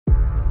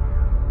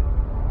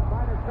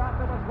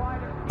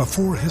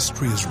Before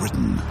history is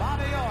written,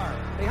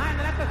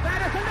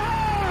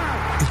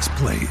 it's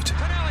played.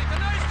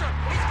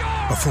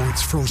 Before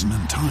it's frozen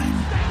in time,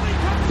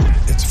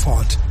 it's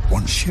fought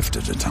one shift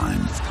at a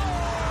time.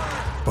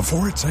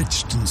 Before it's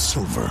etched in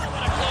silver,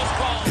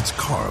 it's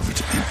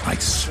carved in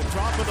ice.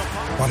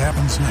 What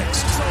happens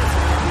next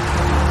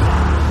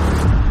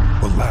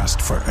will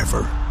last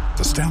forever.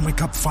 The Stanley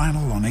Cup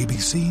Final on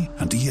ABC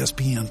and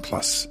ESPN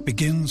Plus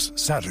begins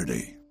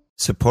Saturday.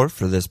 Support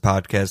for this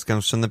podcast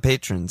comes from the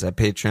patrons at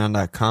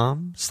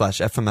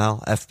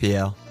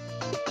patreon.com/FMLFPL.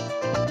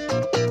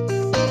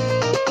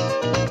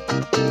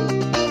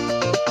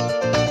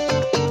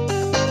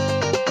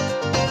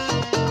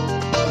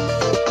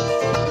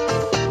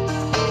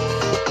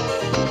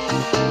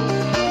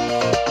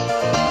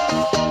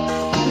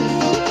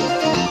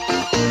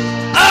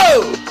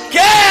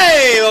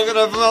 Okay! Welcome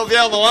to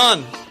FMLFPL on the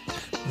one.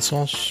 This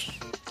one's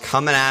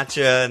coming at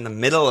you in the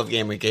middle of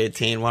Game Week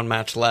 18, one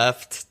match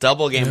left.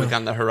 Double Game Week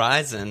on the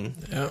horizon.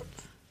 Yep.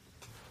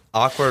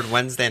 Awkward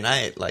Wednesday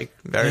night,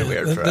 very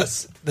weird for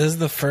us. This is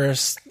the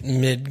first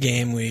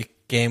mid-game week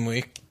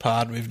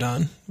pod we've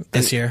done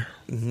this year.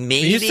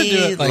 Maybe we used to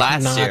do it,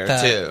 last year,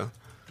 too.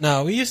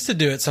 No, we used to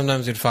do it.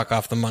 Sometimes we'd fuck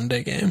off the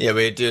Monday game. Yeah,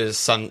 we'd do a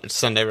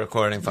Sunday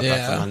recording, fuck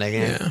off the Monday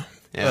game.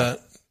 Yeah.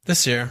 But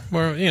this year,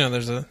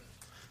 there's a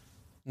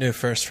new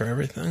first for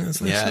everything.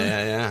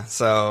 Yeah.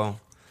 So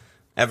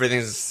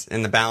everything's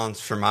in the balance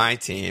for my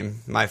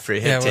team, my free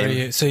hit team. What are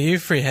you? So you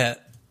free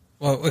hit.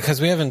 Well, because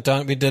we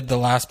did the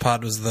last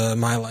pod was the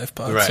My Life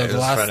pod. Right, so the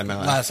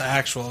last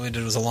actual we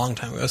did was a long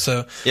time ago.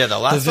 So yeah, the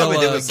last one we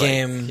did was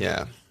game.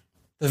 The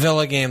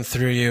Villa game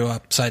threw you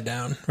upside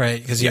down, right?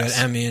 Because you had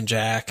Emmy and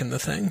Jack and the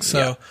thing.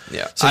 So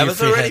yeah. So I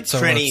was already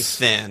pretty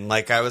thin.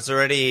 I was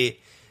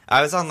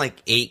on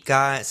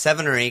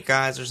 7 or 8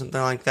 guys or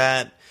something like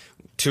that.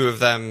 2 of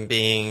them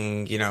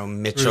being,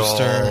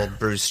 Mitchell,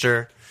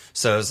 Brewster.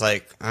 So it was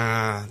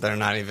they're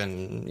not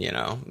even,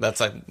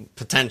 that's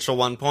potential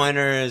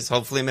 1-pointers.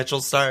 Hopefully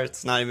Mitchell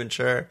starts. Not even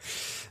sure.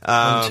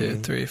 1, 2,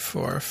 3,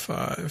 4,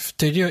 5.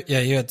 Did you? Yeah,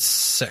 you had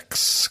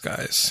 6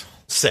 guys.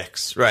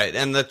 6, right.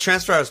 And the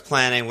transfer I was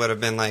planning would have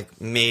been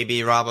maybe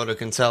Robbo to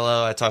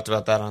Cancello. I talked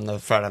about that on the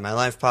Friday My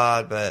Life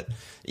pod. But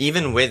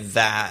even with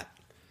that,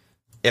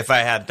 if I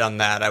had done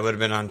that, I would have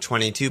been on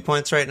 22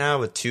 points right now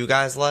with 2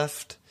 guys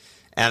left.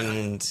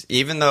 And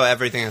even though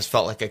everything has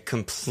felt like a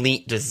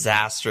complete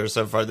disaster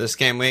so far this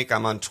game week,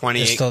 I'm on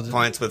 28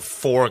 points with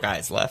 4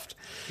 guys left.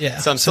 Yeah.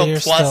 So I'm still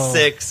plus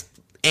 6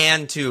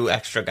 and 2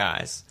 extra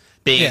guys,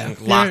 being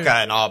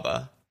Laka and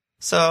Alba.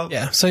 So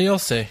so you'll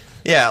see.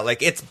 Yeah,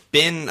 it's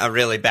been a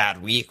really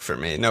bad week for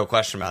me. No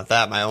question about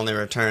that. My only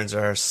returns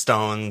are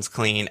Stones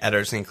clean,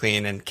 Ederson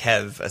clean, and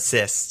Kev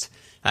assist.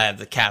 I have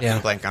the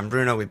captain blank on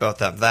Bruno. We both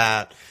have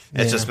that.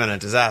 It's just been a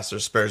disaster.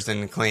 Spurs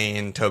didn't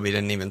clean. Toby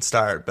didn't even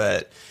start.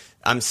 But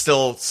I'm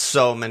still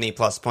so many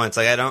plus points.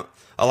 A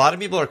lot of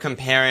people are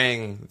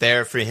comparing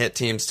their free hit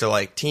teams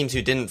to teams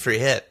who didn't free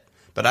hit.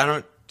 But I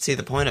don't see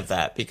the point of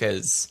that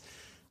because...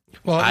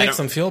 Well, it makes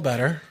them feel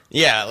better.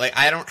 Yeah,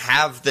 I don't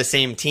have the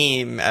same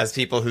team as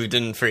people who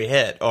didn't free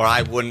hit, or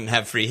I wouldn't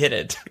have free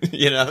hitted,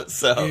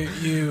 so...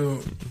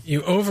 You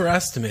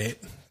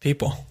overestimate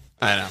people.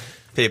 I know.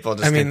 People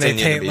just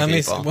continue to be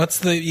people. What's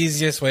the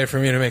easiest way for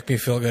me to make me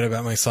feel good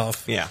about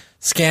myself? Yeah.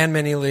 Scan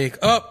mini league.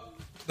 Oh,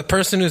 the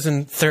person who's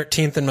in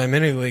 13th in my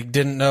mini league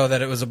didn't know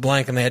that it was a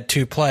blank and they had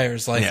 2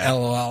 players.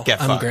 LOL.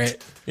 Get I'm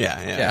fucked.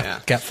 Yeah.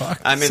 Yeah. Get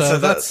fucked. I mean, so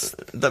that's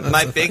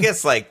my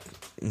biggest,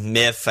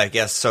 myth, I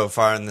guess, so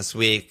far in this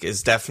week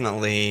is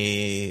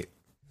definitely,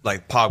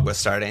 Pogba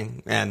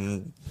starting.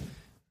 And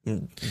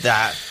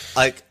that,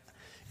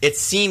 it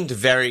seemed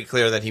very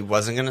clear that he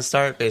wasn't going to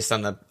start based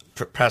on the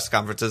press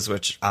conferences,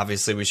 which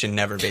obviously we should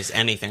never base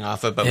anything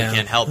off of, but we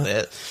can't help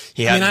it.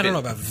 I don't know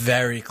about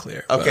very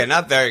clear. Okay,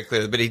 not very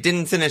clear, but he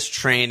didn't finish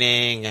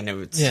training, and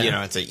it's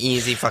it's an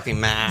easy fucking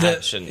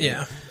match.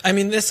 I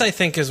mean, this I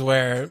think is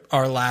where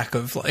our lack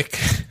of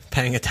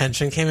paying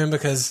attention came in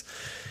because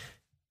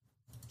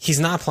he's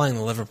not playing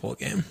the Liverpool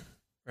game,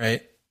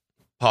 right?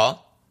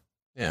 Paul?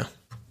 Yeah,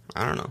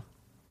 I don't know.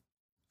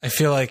 I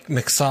feel like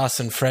McSauce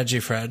and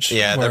Fredgy.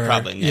 Yeah, they're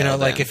probably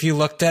if you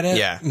looked at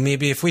it,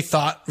 maybe if we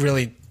talked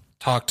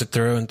it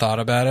through and thought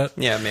about it.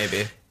 Yeah,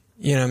 maybe.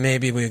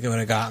 Maybe we would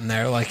have gotten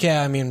there.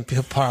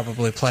 He'll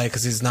probably play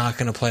because he's not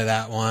going to play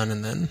that one,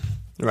 and then...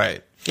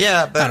 Right.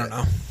 Yeah, but... I don't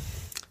know.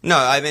 No,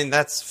 I mean,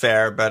 that's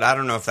fair, but I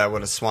don't know if that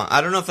would have swung.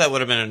 I don't know if that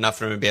would have been enough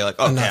for me to be okay,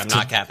 I'm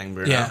not capping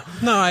Bruno. Yeah.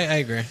 No, I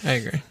agree.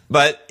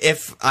 But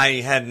if I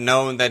had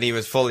known that he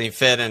was fully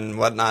fit and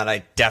whatnot,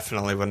 I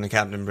definitely wouldn't have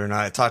captained Bruno.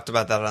 I talked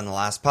about that on the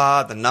last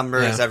pod, the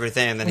numbers,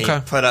 everything, and then he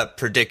put up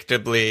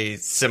predictably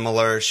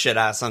similar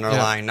shit-ass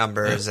underlying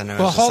numbers. And it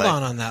was hold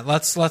on that.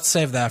 Let's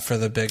save that for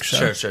the big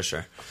show.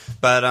 Sure.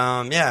 But,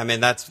 I mean,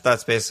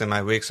 that's basically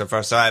my week so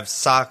far. So I have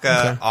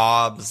Saka,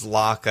 Obbs,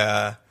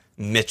 Laka,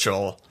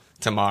 Mitchell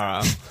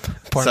tomorrow.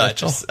 Poor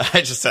Mitchell.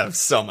 I just have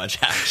so much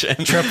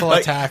action. Triple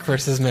attack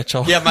versus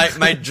Mitchell. Yeah,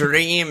 my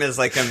dream is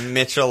a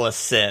Mitchell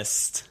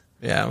assist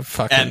Yeah,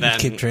 fucking and then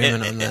keep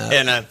dreaming on that.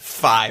 In a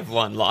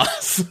 5-1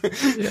 loss.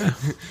 Yeah.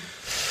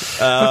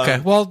 Okay.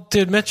 Well,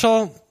 dude,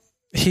 Mitchell,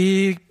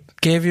 he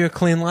gave you a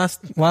clean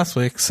last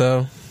week,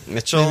 so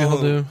Mitchell,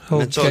 maybe he'll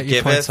Mitchell get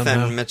you points giveth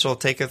somehow. and Mitchell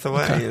taketh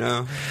away. Okay. You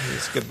know,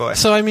 he's a good boy.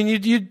 So I mean, you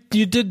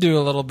did do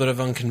a little bit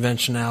of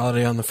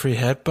unconventionality on the free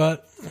hit,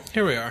 but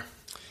here we are.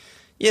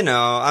 You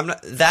know,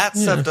 that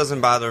stuff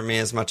doesn't bother me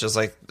as much as,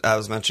 like, I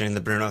was mentioning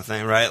the Bruno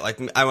thing, right? Like,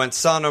 I went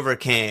Son over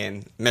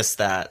Kane, missed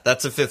that.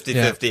 That's a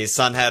 50-50. Yeah.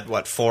 Son had,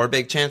 4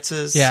 big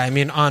chances? Yeah, I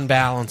mean, on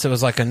balance, it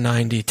was like a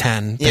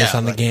 90-10 based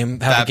on the game,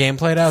 how the game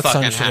played out.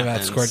 Son should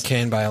have outscored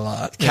Kane by a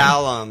lot.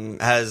 Callum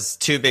has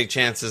 2 big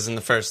chances in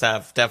the first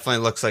half.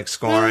 Definitely looks like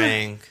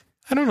scoring.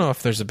 I don't know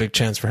if there's a big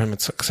chance for him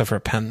except for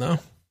a pen, though.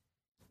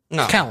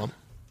 No. Callum.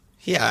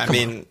 Yeah, I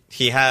mean,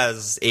 he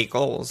has 8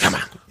 goals. Come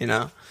on. You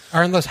know?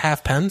 Aren't those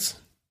half pens?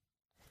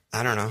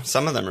 I don't know.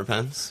 Some of them are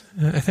pens.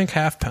 I think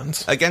half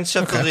pens. Against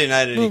Sheffield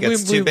United, he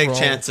gets 2 big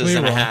chances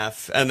and a roll.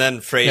 half. And then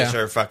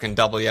Fraser fucking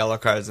double yellow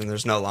cards, and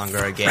there's no longer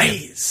a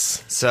game.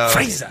 So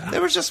Fraser. There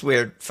was just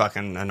weird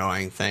fucking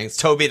annoying things.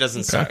 Toby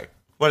doesn't start.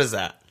 What is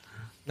that?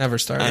 Never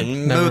started.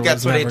 And Never Moo gets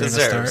was what he never gonna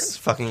deserves.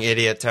 start. Fucking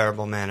idiot,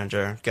 terrible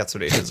manager. Gets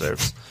what he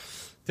deserves.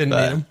 Didn't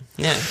need him.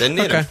 Yeah, didn't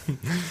need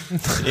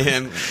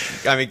him.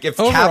 I mean, if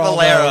Overall,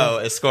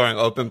 Cavallero is scoring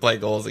open play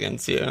goals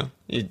against you,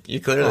 you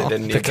clearly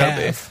didn't need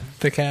Toby.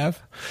 The Cav.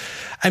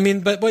 I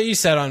mean, but what you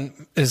said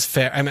is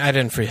fair. I mean, I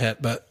didn't free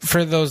hit, but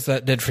for those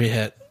that did free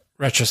hit,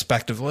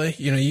 retrospectively,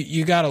 you know,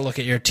 you got to look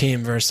at your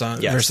team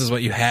versus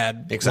what you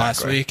had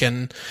last week.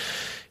 And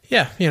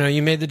yeah, you know,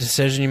 you made the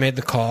decision, you made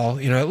the call.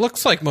 You know, it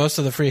looks like most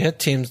of the free hit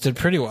teams did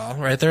pretty well,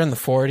 right? They're in the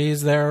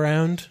 40s there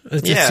around.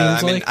 It seems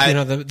I mean, like. You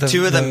know, the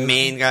 2 of the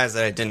main guys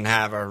that I didn't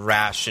have are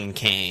Rash and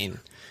Kane.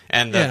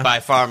 And by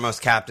far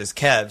most capped is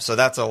Kev, so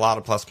that's a lot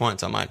of plus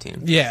points on my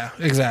team. Yeah,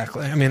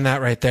 exactly. I mean,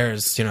 that right there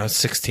is,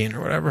 16 or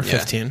whatever,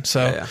 15.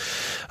 So,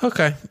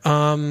 okay.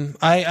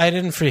 I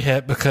didn't free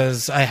hit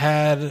because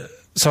I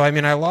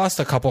lost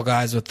a couple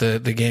guys with the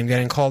game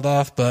getting called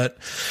off, but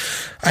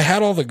I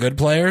had all the good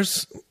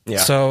players. Yeah.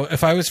 So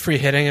if I was free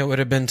hitting, it would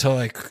have been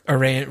to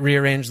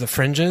rearrange the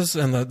fringes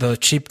and the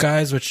cheap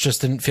guys, which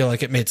just didn't feel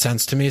like it made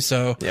sense to me.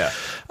 So,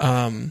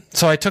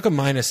 so I took a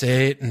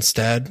 -8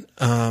 instead.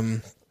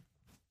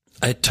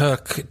 I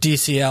took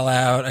DCL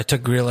out. I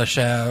took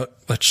Grealish out,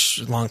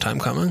 which long time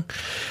coming,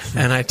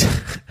 and I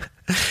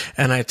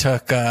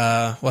took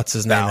what's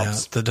his name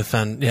out? The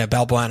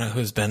Balbuena,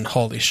 who's been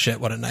holy shit,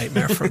 what a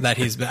nightmare for that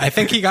he's been. I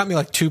think he got me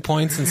 2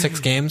 points in 6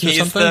 games or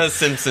something. He's the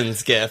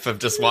Simpsons gif of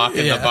just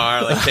walking the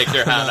bar, take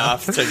your hat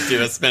off to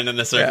do a spin in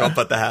a circle,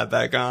 put the hat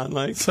back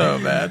on, so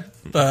bad.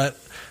 But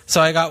so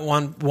I got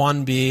one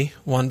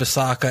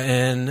Bissaka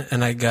in,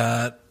 and I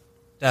got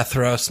Death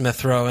Row,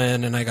 Smith Row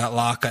in, and I got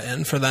Laka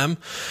in for them.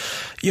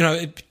 You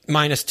know,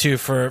 -2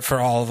 for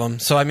all of them.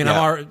 So, I mean,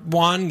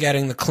 I'm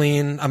getting the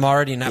clean. I'm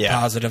already net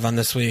positive on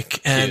this week.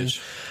 And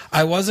huge.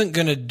 I wasn't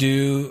going to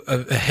do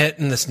a hit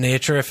in this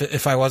nature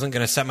if I wasn't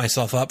going to set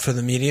myself up for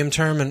the medium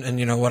term. And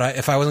you know,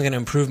 if I wasn't going to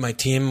improve my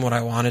team, what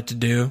I wanted to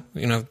do,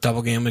 you know,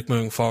 double game week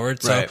moving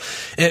forward. So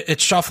it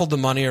shuffled the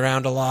money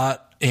around a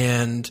lot.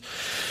 And,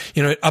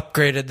 you know, it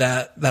upgraded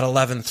that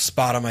 11th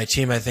spot on my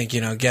team. I think,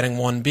 you know, getting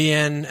 1B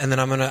in, and then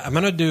I'm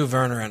gonna do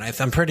Werner in.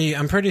 I'm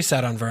pretty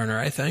set on Werner.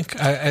 I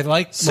think I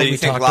like what we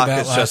talked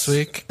about last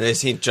week.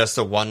 Is he just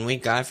a 1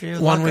 week guy for you?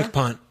 1 week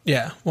punt,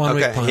 yeah, 1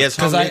 week punt. He has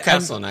home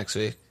Newcastle next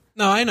week.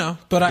 No, I know,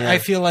 but I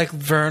feel like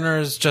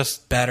Werner's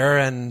just better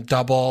and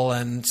double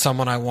and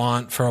someone I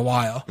want for a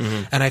while.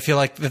 Mm-hmm. And I feel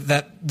like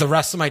that the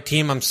rest of my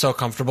team I'm so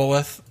comfortable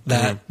with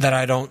that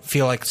I don't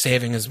feel like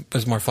saving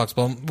is more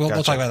flexible.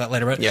 We'll talk about that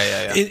later. But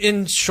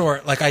in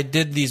short, I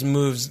did these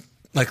moves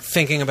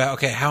thinking about,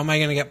 okay, how am I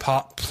going to get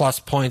plus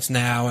points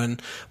now, and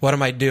what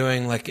am I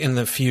doing in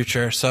the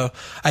future? So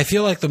I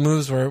feel like the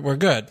moves were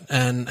good,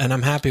 and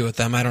I'm happy with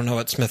them. I don't know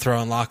what Smith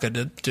Rowe and Laka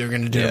are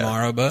going to do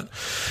tomorrow, but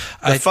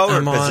the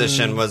forward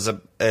position was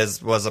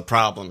a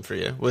problem for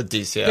you with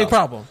DCL. Big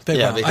problem.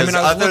 Because I mean,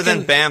 other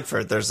than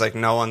Bamford, there's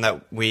no one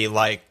that we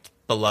like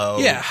below.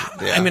 Yeah.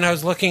 I mean, I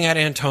was looking at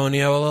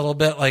Antonio a little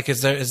bit.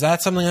 Is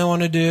that something I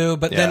want to do?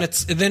 But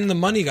then the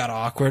money got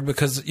awkward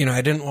because, you know,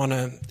 I didn't want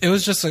to. It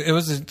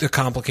was a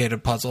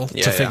complicated puzzle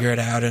to figure it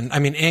out. And I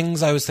mean,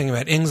 I was thinking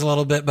about Ings a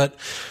little bit, but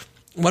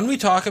when we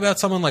talk about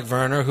someone like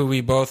Werner, who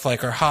we both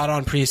are hot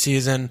on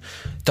preseason,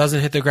 doesn't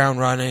hit the ground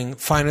running,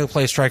 finally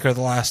play striker of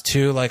the last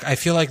 2, I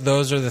feel like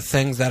those are the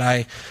things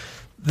that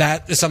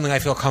is something I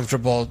feel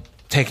comfortable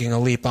taking a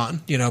leap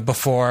on, you know,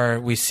 before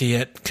we see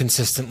it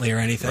consistently or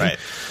anything.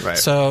 Right.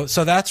 So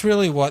that's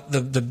really what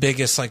the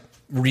biggest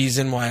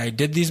reason why I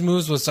did these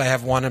moves was I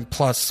have 1 and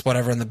plus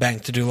whatever in the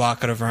bank to do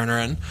Laka to Werner,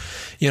 and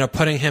you know,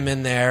 putting him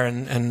in there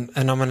and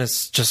I'm gonna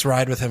just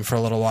ride with him for a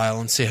little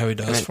while and see how he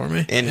does for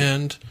me.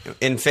 And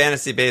in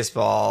fantasy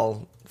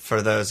baseball,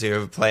 for those who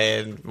have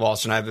played,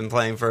 Walsh and I have been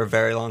playing for a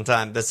very long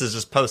time. This is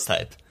just post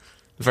hype.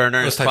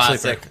 Werner is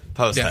classic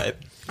post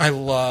hype. I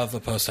love a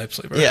post type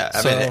sleeper. Yeah,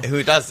 I mean,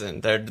 who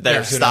doesn't?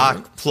 Their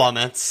stock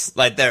plummets.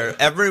 Like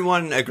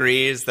everyone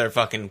agrees they're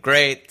fucking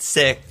great,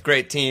 sick,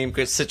 great team,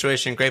 good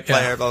situation, great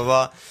player, blah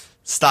blah blah.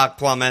 Stock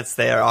plummets.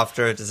 They are off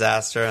to a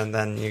disaster, and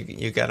then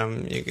you get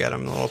them a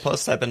little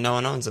post type, and no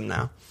one owns them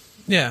now.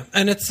 Yeah,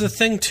 and it's the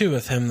thing too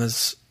with him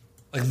is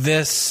like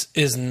this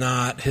is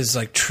not his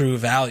like true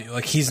value.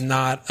 Like he's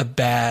not a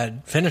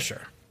bad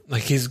finisher.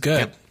 Like he's good.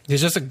 Yep. He's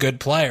just a good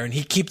player, and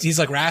he's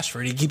like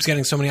Rashford. He keeps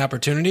getting so many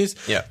opportunities.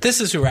 Yeah. This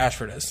is who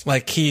Rashford is.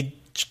 Like, he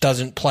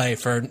doesn't play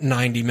for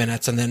 90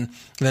 minutes, and then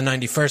in the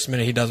 91st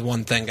minute, he does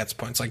one thing, gets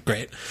points. Like,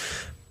 great.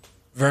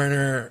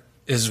 Werner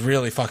is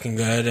really fucking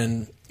good,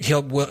 and he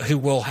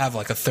will have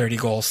like a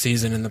 30-goal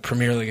season in the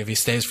Premier League if he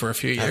stays for a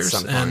few years.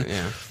 At some point,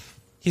 yeah.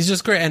 He's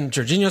just great, and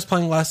Jorginho's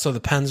playing less, so the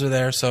pens are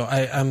there. So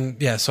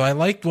So I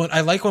like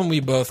when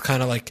we both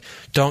kind of like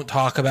don't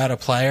talk about a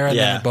player, and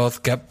then we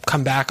both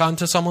come back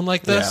onto someone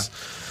like this.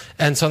 Yeah.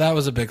 And so that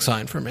was a big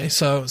sign for me.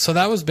 So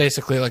that was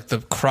basically like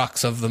the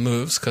crux of the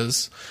moves,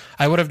 because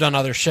I would have done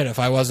other shit if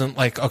I wasn't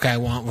like, okay, I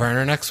want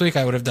Werner next week.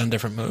 I would have done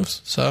different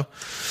moves. So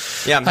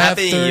yeah, I'm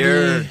happy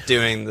you're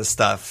doing the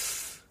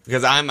stuff,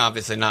 because I'm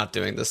obviously not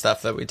doing the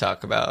stuff that we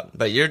talk about,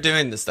 but you're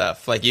doing the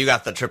stuff. Like, you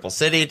got the Triple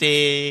City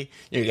D,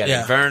 you're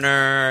getting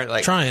Werner.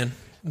 Like,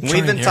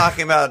 We've been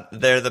talking about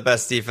they're the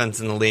best defense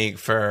in the league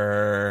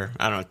for,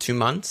 I don't know, 2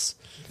 months.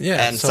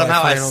 Yeah, and so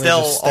somehow I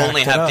still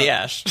only have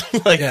Diaz.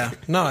 Like,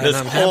 no, and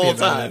I'm happy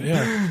about it.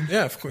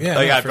 Yeah.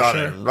 Like, I brought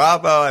in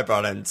Robbo, I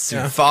brought in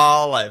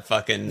Sufal, I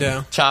fucking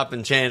chop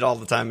and change all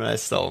the time, and I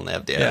still only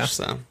have Diaz.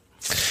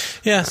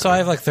 So I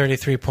have like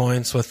 33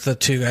 points with the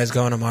 2 guys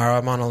going tomorrow.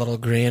 I'm on a little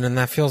green, and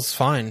that feels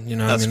fine. You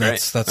know, that's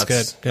great. That's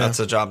good. Yeah. That's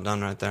a job done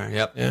right there.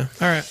 Yep. Yeah.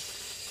 All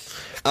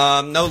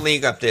right. No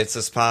league updates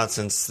this pod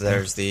since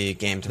there's the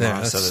game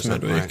tomorrow. So there's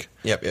midweek.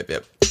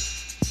 Yep.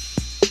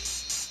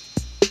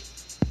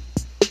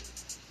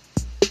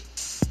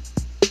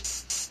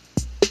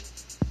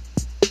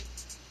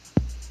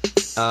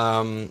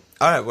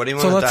 All right, what do you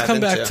want to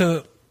dive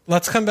into?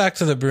 Let's come back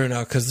to the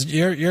Bruno, because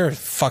you're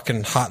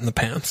fucking hot in the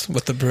pants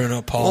with the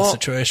Bruno Paul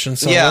situation.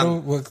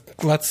 So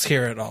let's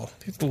hear it all.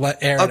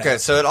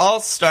 So it all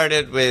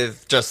started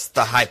with just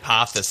the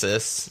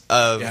hypothesis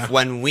of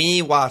when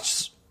we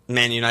watch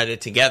Man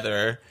United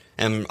together,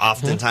 and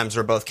oftentimes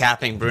we're both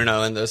capping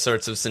Bruno in those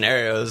sorts of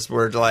scenarios.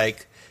 We're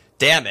like,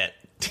 damn it,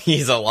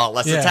 he's a lot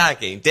less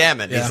attacking.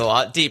 Damn it, he's a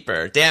lot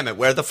deeper. Damn it,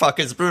 where the fuck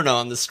is Bruno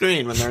on the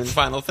screen when they're in the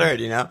final third,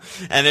 you know?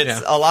 And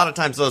it's a lot of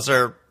times those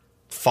are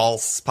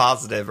false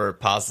positive or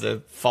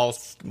positive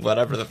false,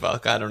 whatever the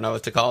fuck. I don't know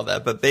what to call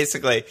that. But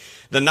basically,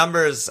 the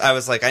numbers, I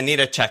was like, I need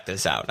to check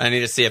this out. I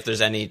need to see if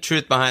there's any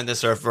truth behind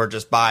this, or if we're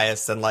just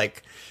biased and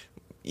like,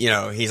 you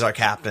know, he's our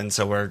captain,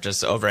 so we're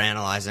just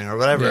overanalyzing or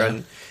whatever. Yeah.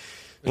 And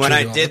when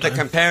I did the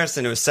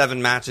comparison, it was 7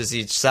 matches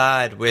each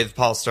side, with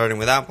Paul starting,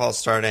 without Paul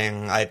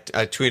starting. I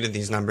tweeted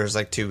these numbers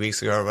like 2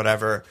 weeks ago or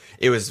whatever.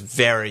 It was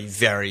very,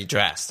 very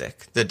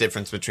drastic, the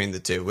difference between the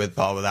two, with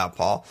Paul, without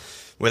Paul.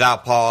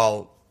 Without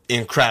Paul,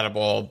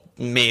 incredible,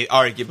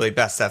 arguably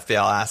best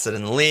FPL asset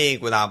in the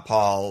league. Without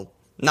Paul,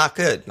 not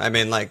good. I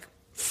mean, like,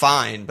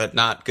 fine, but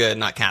not good,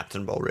 not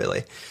captainable,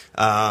 really.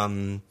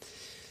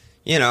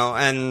 You know,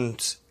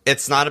 and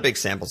it's not a big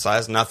sample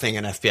size. Nothing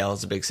in FPL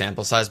is a big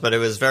sample size, but it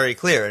was very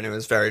clear and it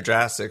was very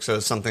drastic. So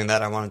it's something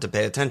that I wanted to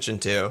pay attention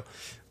to.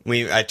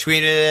 I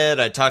tweeted it.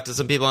 I talked to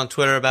some people on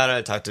Twitter about it.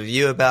 I talked to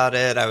you about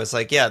it. I was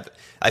like, yeah,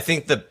 I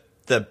think the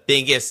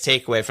biggest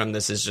takeaway from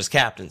this is just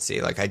captaincy.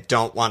 Like, I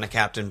don't want to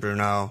captain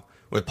Bruno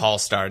with Paul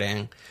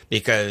starting,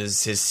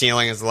 because his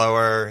ceiling is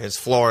lower, his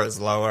floor is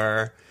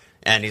lower,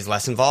 and he's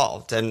less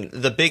involved. And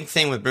the big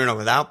thing with Bruno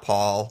without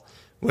Paul,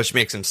 which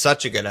makes him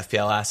such a good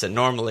FPL asset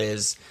normally,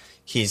 is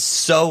he's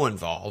so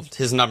involved.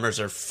 His numbers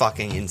are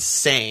fucking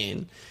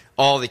insane.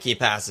 All the key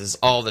passes,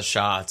 all the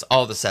shots,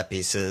 all the set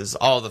pieces,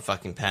 all the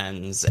fucking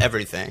pens,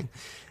 everything.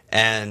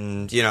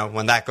 And, you know,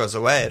 when that goes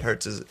away, it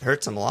hurts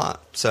him a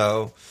lot.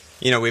 So,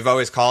 you know, we've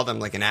always called him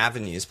like an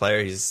avenues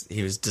player.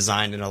 He was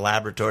designed in a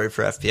laboratory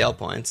for FPL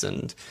points.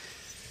 And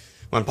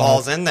when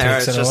Paul's in there,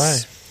 it's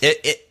just...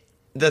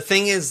 The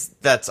thing is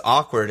that's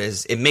awkward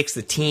is it makes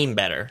the team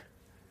better.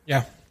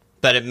 Yeah.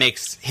 But it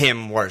makes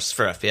him worse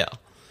for FPL.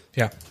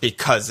 Yeah.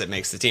 Because it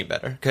makes the team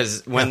better.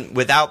 Because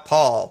without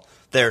Paul,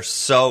 they're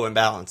so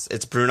imbalanced.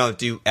 It's Bruno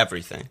do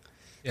everything.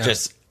 Yeah.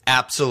 Just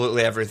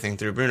absolutely everything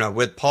through Bruno.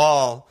 With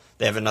Paul,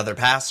 they have another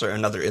passer,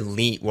 another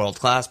elite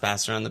world-class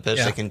passer on the pitch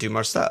that can do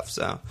more stuff.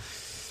 So,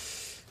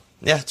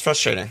 yeah, it's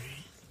frustrating.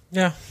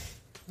 Yeah.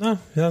 No,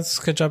 that's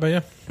a good job by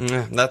you.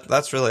 Yeah,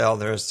 that's really all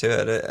there is to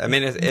it. I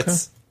mean,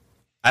 it's...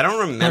 I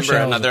don't remember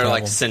another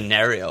like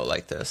scenario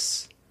like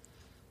this.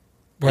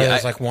 Where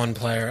there's like one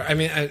player. I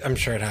mean, I'm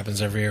sure it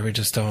happens every year. We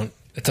just don't...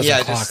 It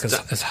doesn't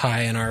clock as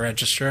high in our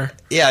register.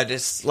 Yeah,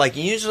 just like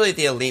usually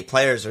the elite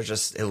players are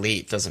just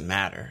elite. Doesn't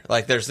matter.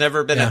 Like there's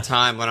never been a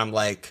time when I'm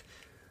like,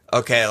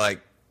 okay,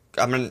 like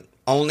I'm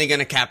only going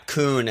to cap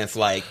Kuhn if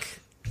like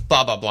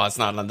blah blah blah's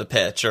not on the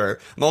pitch, or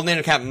I'm only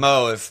going to count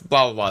Mo if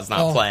blah blah blah's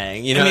not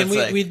playing. You know, I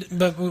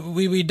mean,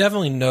 we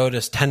definitely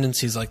noticed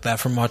tendencies like that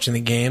from watching the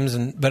games,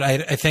 but I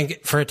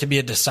think for it to be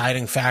a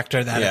deciding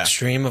factor that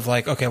extreme of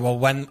like, okay, well,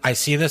 when I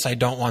see this, I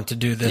don't want to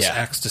do this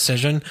X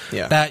decision.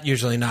 Yeah. That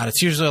usually not.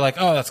 It's usually like,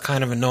 oh, that's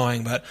kind of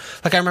annoying, but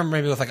like I remember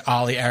maybe with like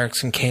Ollie,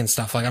 Eriksson, Kane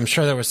stuff. Like I'm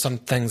sure there was some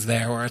things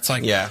there where it's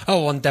like,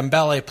 oh, when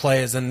Dembele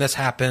plays and this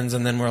happens,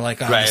 and then we're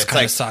like, oh, this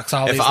kind of sucks.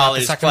 Ollie's not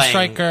the second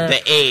striker,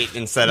 the 8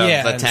 instead of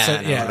the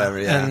 10. Whatever,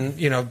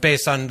 and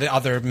based on the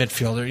other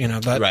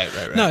midfielder, but right.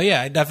 No,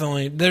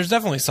 there's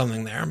definitely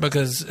something there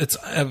because it's.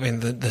 I mean,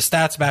 the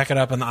stats back it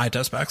up and the eye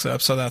test backs it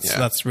up, so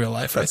that's real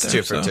life. That's right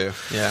there. 2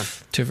 for 2. Yeah,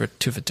 2 for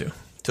 2.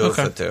 2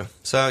 for 2.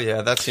 So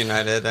yeah, that's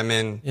United. I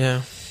mean,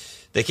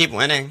 they keep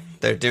winning.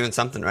 They're doing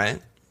something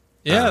right.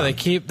 Yeah, they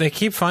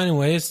keep finding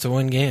ways to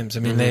win games. I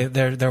mean,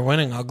 they're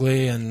winning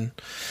ugly, and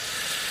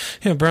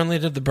Burnley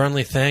did the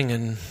Burnley thing,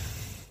 and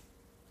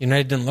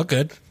United didn't look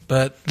good.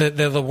 But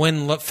the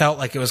win felt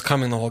like it was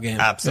coming the whole game.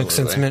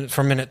 Absolutely.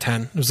 From minute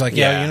 10. It was like,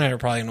 United are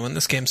probably going to win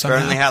this game somehow.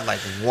 Burnley had like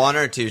 1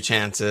 or 2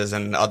 chances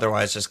and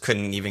otherwise just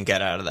couldn't even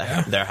get out of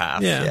their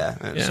half.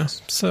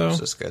 It was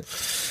just good.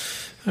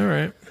 All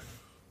right.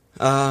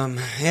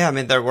 I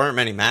mean, there weren't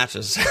many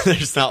matches.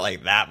 There's not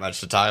like that much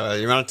to talk about.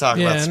 You want to talk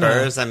about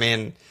Spurs? No. I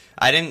mean,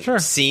 I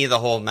didn't see the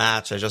whole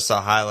match. I just saw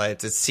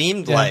highlights. It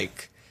seemed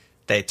like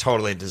they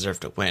totally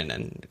deserved to win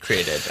and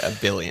created a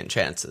billion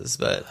chances,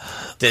 but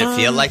did it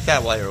feel like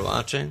that while you were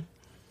watching?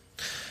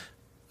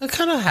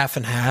 Kind of half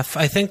and half.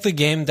 I think the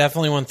game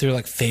definitely went through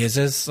like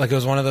phases. Like it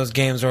was one of those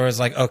games where it was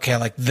like, okay,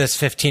 like this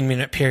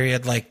 15-minute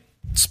period, like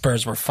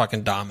Spurs were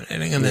fucking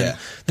dominating, and then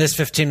this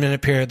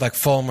 15-minute period, like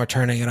Fulham were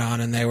turning it on,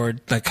 and they were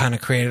like kind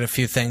of created a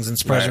few things, and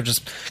Spurs were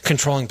just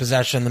controlling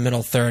possession in the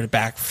middle third,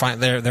 back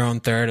their own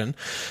third, and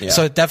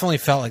so it definitely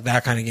felt like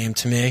that kind of game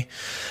to me.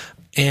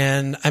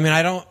 And I mean,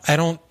 I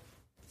don't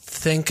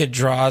think a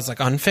draw is like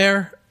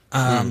unfair.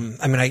 I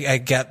mean, I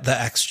get the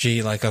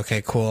XG, like,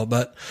 okay, cool,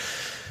 but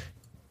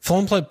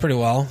Fulham played pretty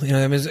well.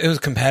 It was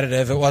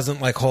competitive. It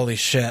wasn't like, holy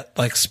shit,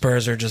 like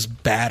Spurs are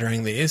just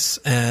battering these.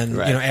 And,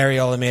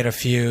 Areola made a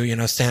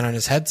few, stand on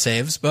his head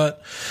saves,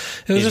 but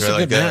it was just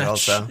really a good match.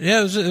 Also. Yeah,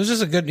 it was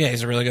just a good,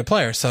 he's a really good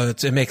player. So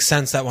it makes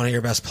sense that one of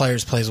your best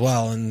players plays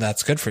well, and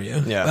that's good for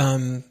you. Yeah.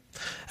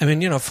 I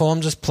mean,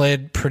 Fulham just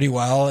played pretty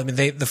well. I mean,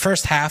 the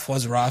first half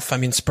was rough. I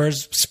mean,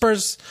 Spurs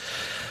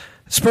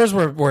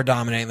were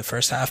dominating the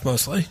first half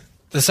mostly.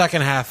 The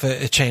second half,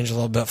 it changed a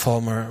little bit.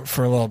 Fulham were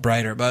a little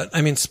brighter. But,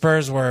 I mean,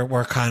 Spurs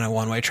were kind of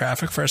one-way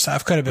traffic first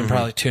half. Could have been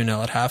probably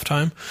 2-0 at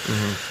halftime.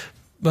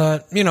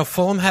 But,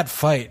 Fulham had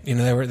fight.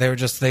 They were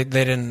just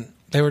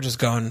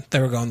going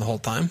the whole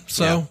time.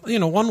 So,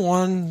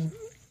 1-1.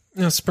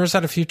 Spurs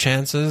had a few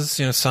chances.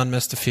 Son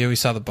missed a few. He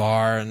saw the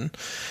bar, and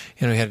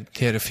he had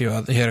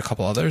a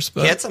couple others.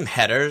 But he had some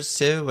headers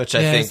too, which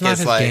I think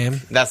is like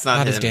game. That's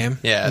not his game.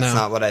 Yeah, it's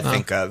not what I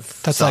think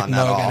of. That's Son like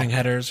Mo getting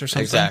headers or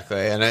something.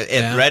 Exactly, and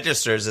it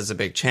registers as a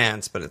big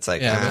chance, but it's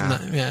like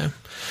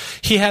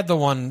he had the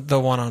one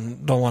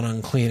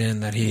on clean in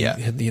that he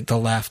hit the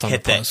left on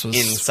hit the post was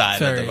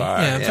inside of the bar.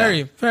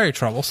 Very very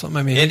troublesome.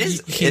 I mean, it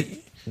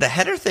is. The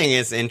header thing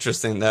is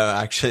interesting, though,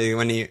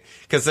 actually,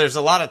 because there's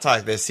a lot of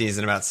talk this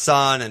season about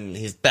Son and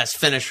he's best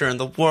finisher in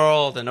the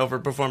world and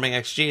overperforming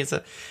XG.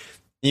 So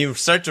you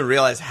start to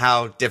realize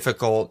how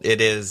difficult it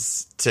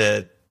is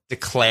to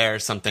declare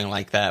something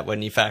like that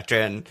when you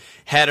factor in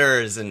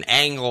headers and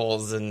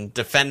angles and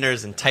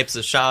defenders and types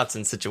of shots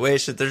and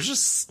situations. There's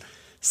just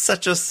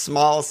such a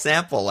small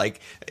sample. Like,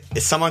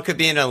 someone could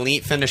be an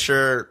elite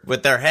finisher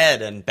with their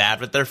head and bad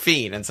with their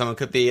feet, and someone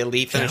could be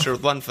elite finisher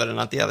with one foot and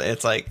not the other.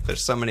 It's like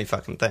there's so many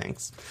fucking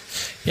things.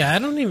 Yeah, I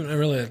don't even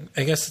really.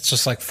 I guess it's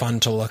just like fun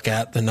to look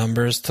at the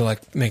numbers to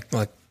like make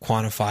like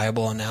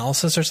quantifiable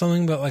analysis or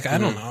something. But like I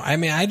don't know. I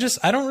mean, I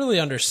don't really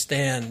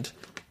understand.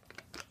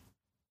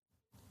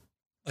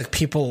 Like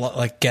people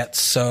like get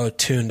so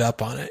tuned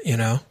up on it,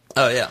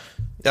 Oh yeah.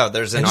 Oh,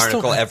 there's an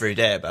article every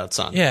day about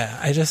Son. Yeah,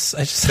 I just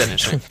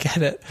finishing. Don't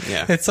get it.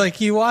 Yeah. It's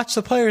like you watch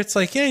the player, it's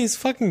like, yeah, he's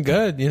fucking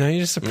good. You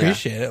just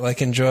appreciate it.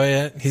 Like, enjoy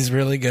it. He's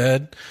really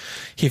good.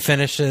 He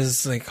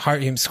finishes, like,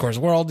 he scores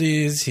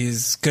worldies.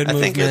 He's good movement.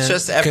 I think it's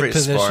just every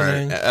sport.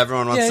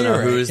 Everyone wants to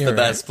know who's the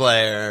best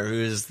player,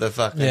 who's the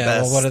fucking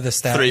best what are the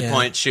stats?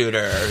 3-point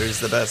shooter, who's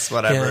the best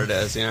whatever it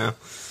is,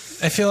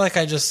 I feel like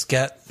I just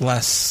get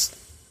less,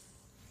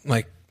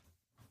 like,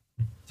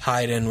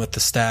 tied in with the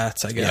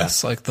stats, I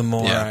guess. Like, the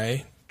more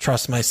I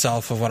trust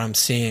myself of what I'm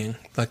seeing,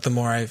 like the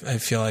more I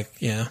feel like,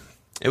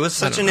 It was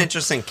such an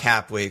interesting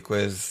cap week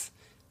with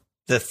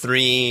the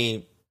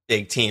 3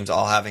 big teams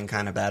all having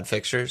kind of bad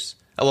fixtures.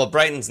 Well,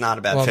 Brighton's not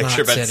a bad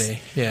fixture, but City.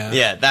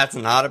 That's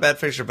not a bad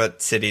fixture,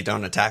 but City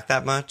don't attack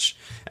that much.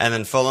 And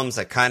then Fulham's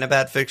a kind of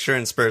bad fixture,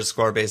 and Spurs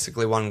score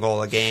basically 1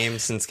 goal a game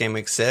since game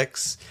week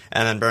 6.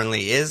 And then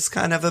Burnley is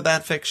kind of a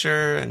bad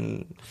fixture,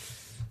 and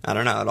I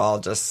don't know,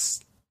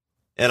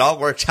 it all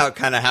worked out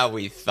kind of how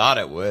we thought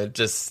it would.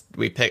 Just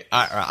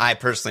I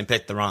personally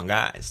picked the wrong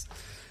guys.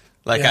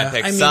 Like I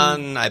picked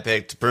Son, I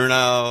picked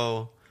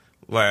Bruno.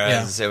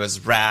 whereas it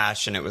was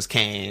Rash and it was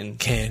Kane.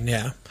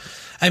 Yeah.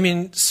 I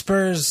mean,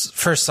 Spurs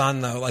for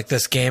Son, though, like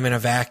this game in a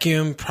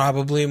vacuum,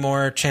 probably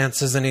more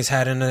chances than he's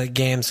had in a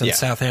game since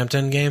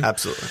Southampton game.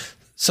 Absolutely.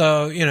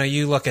 So,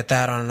 you look at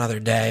that on another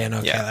day and,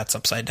 that's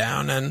upside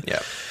down. And,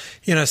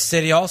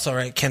 City also,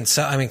 right?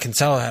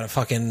 Cancelo had a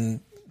fucking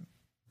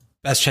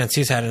best chance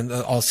he's had in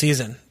all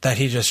season that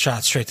he just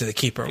shot straight to the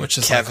keeper, which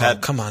is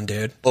come on,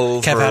 dude.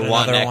 Over Kev had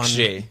another 1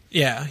 XG.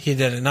 Yeah, he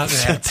did it. Not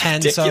had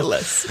 10.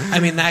 Ridiculous. So,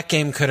 that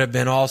game could have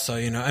been also,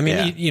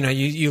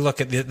 you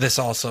look at this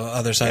also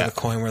other side of the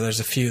coin where there's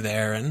a few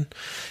there, and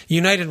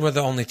United were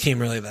the only team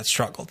really that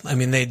struggled.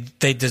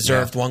 They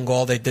deserved 1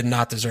 goal. They did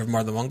not deserve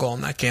more than 1 goal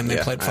in that game. They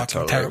played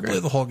fucking terribly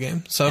the whole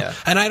game. So,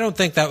 and I don't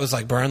think that was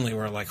like Burnley,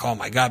 where like, oh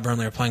my God,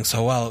 Burnley are playing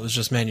so well. It was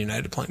just Man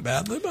United playing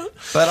badly.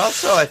 But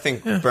also, I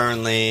think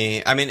Burnley.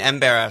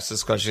 Ember asked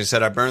this question. He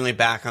said, "Are Burnley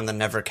back on the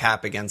never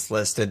cap against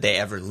list? Did they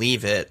ever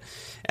leave it?"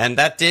 And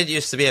that did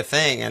used to be a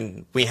thing,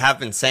 and we have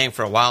been saying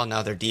for a while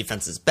now their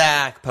defense is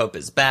back, Pope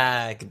is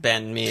back,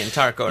 Ben, me, and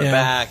Tarko are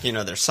back,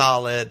 they're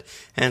solid.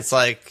 And it's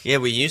like,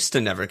 we used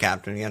to never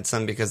captain against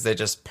them because they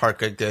just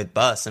park a good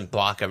bus and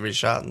block every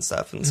shot and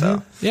stuff. And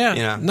so,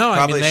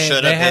 probably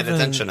should have paid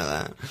attention to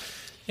that.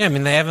 Yeah,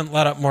 they haven't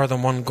let up more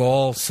than 1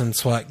 goal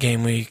since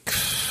game week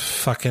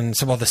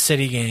the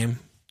City game.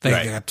 They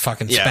got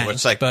fucking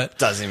spanked. Which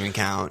doesn't even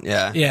count.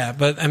 Yeah. Yeah,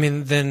 but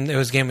then it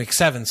was game week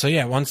 7.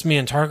 So once me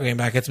and Tarko came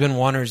back, it's been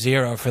 1 or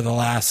 0 for the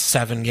last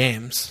 7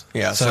 games.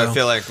 Yeah, so I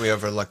feel like we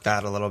overlooked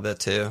that a little bit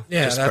too.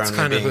 Yeah, just that's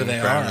kind of who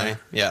they are.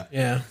 Yeah.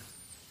 Yeah.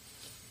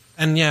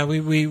 And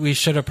we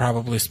should have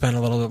probably spent a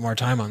little bit more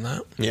time on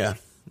that. Yeah.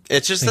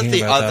 It's just that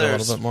the others, a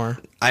little bit more.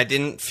 I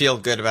didn't feel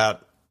good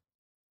about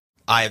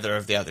either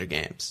of the other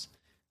games.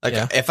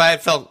 If I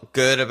had felt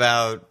good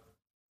about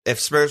if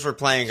Spurs were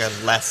playing a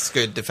less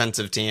good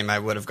defensive team, I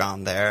would have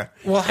gone there.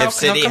 Well, how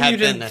come you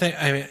didn't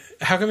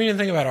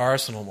think about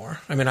Arsenal more?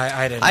 I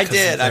didn't. I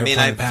did. I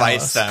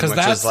advised them because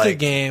that's the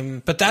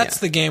game. But that's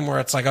the game where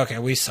it's like, okay,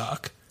 we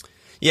suck.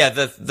 Yeah.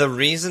 The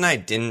reason I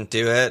didn't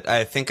do it,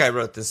 I think I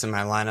wrote this in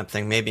my lineup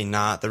thing. Maybe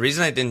not. The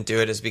reason I didn't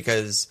do it is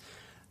because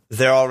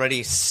they're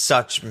already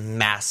such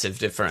massive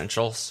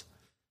differentials.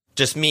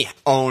 Just me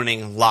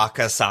owning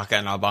Laka, Saka,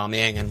 and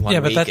Aubameyang in 1 week.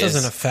 Yeah, but that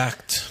doesn't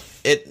affect.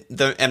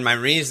 And my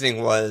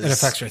reasoning was it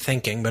affects your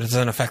thinking, but it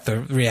doesn't affect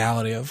the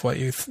reality of what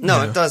you.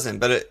 No, it doesn't.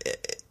 But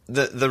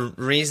the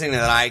reasoning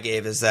that I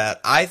gave is that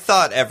I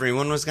thought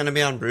everyone was going to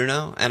be on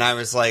Bruno, and I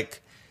was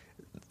like,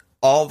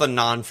 all the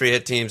non-free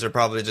hit teams are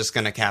probably just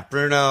going to cap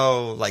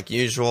Bruno like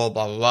usual.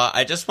 Blah blah blah.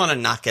 I just want to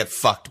not get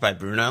fucked by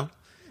Bruno.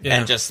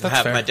 And just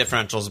have my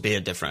differentials be a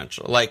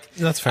differential.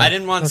 That's fair. I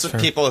didn't want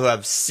people who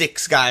have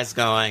 6 guys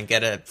going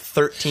get a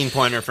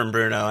 13-pointer from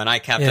Bruno, and I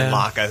captain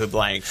Laka who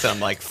blanks. So I'm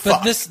like,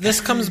 fuck. But this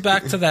comes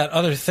back to that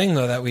other thing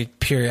though that we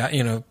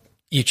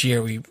each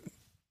year we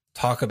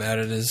talk about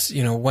it is,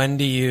 when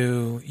do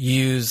you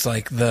use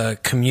the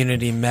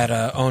community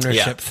meta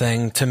ownership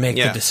thing to make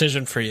the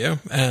decision for you?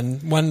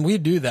 And when we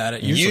do that,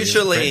 it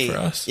usually is great for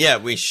us. Yeah,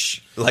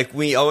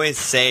 we always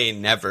say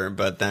never,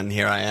 but then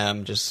here I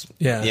am just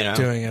doing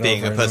it,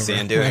 being a pussy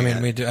and doing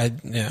it. We do. I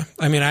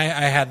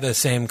had the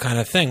same kind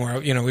of thing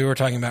where we were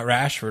talking about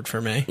Rashford for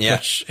me,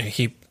 which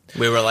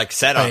we were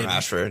set on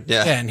Rashford,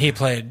 and he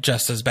played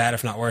just as bad,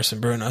 if not worse,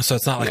 than Bruno. So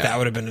it's not like that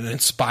would have been an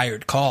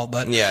inspired call.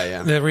 But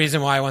the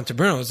reason why I went to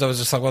Bruno was I was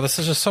just like, well, this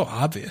is just so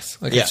obvious.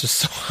 It's just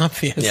so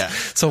obvious. Yeah.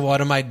 So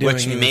what am I doing?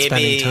 Which even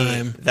spending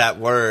time? That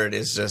word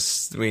is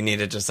just we need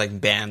to just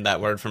ban that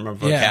word from our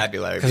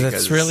vocabulary because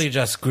it's really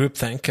just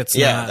groupthink. It's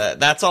not.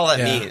 That's all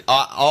it means.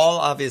 All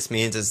obvious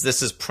means is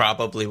this is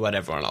probably what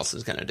everyone else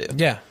is going to do.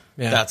 Yeah.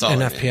 That's all.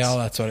 In it FPL, means.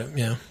 that's what it.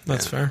 Yeah,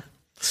 that's fair.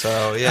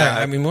 So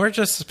we're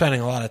just spending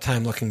a lot of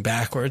time looking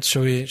backwards.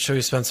 Should we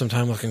spend some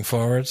time looking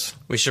forwards?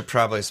 We should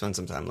probably spend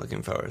some time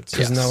looking forwards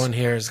because no one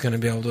here is going to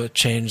be able to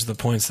change the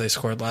points they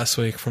scored last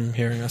week from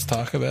hearing us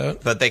talk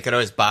about. But they could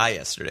always buy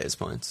yesterday's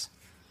points.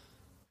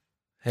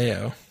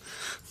 Heyo.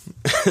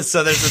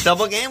 So there's a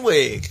double game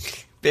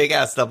week, big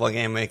ass double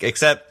game week,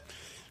 except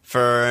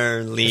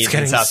for Leeds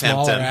and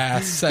Southampton. Smaller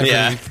ass every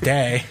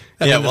day.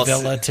 And then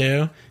Villa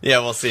too. Yeah,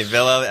 we'll see.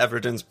 Villa,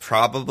 Everton's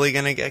probably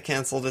going to get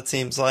canceled. It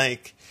seems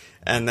like.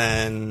 And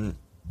then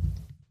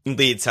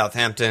Leeds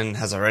Southampton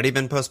has already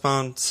been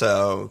postponed,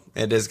 so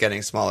it is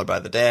getting smaller by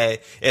the day.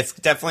 It's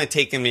definitely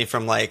taken me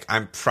from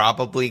I'm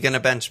probably going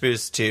to bench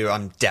boost to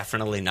I'm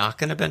definitely not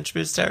going to bench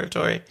boost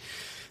territory.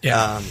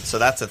 Yeah. So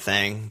that's a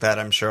thing that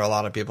I'm sure a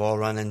lot of people will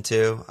run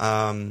into.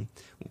 One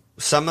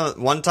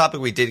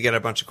topic we did get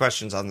a bunch of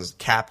questions on is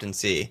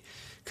captaincy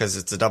because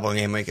it's a double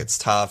game week. It's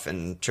tough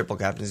and triple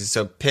captaincy.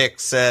 So Pick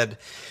said,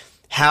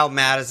 how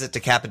mad is it to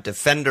cap a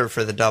defender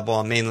for the double?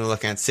 I'm mainly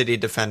looking at City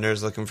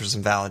defenders, looking for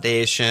some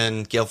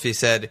validation. Gilfy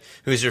said,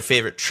 who's your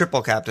favorite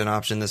triple captain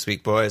option this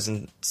week, boys?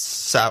 And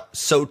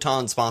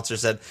Soton sponsor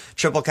said,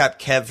 triple cap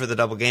Kev for the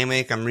double game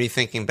week. I'm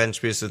rethinking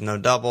bench boost with no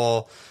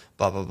double,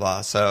 blah, blah,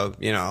 blah. So,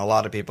 a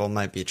lot of people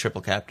might be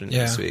triple captain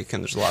this week,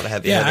 and there's a lot of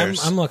heavy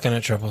hitters. I'm looking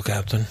at triple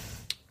captain.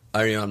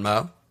 Are you on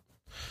Mo?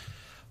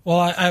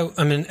 Well,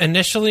 I mean,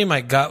 initially my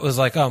gut was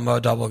like, oh,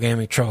 Mo double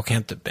gaming, triple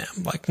camp to Bam.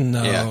 Like,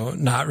 no,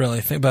 not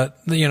really. But,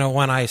 you know,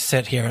 when I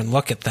sit here and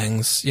look at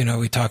things, you know,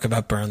 we talk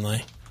about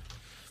Burnley.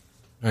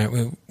 Right?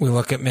 We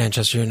look at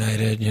Manchester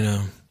United, you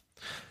know.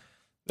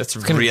 That's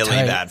really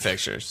bad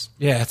fixtures.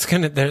 Yeah, it's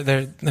going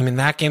to, I mean,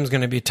 that game's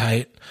going to be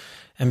tight.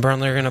 And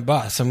Burnley are going to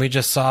bust. And we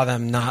just saw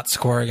them not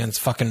score against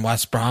fucking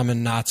West Brom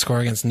and not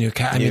score against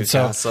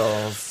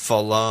Newcastle.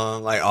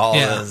 Fulham, like all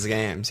of those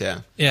games,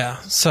 yeah. Yeah.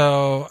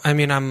 So, I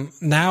mean,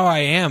 I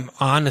am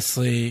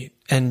honestly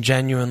and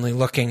genuinely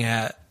looking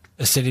at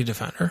a City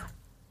defender,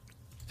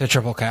 the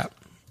triple cap.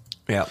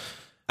 Yeah.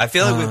 I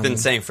feel like we've been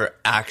saying for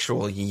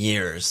actual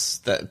years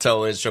that to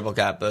always triple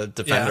cap a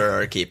defender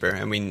or a keeper.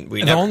 And we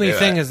the never only do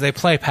thing it. is they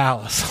play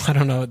Palace. I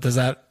don't know. Does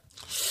that...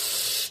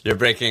 You're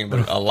breaking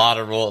a lot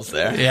of rules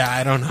there. Yeah,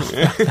 I don't know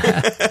about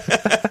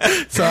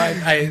that. So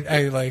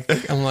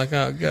I'm like,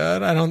 oh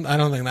god, I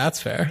don't think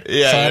that's fair.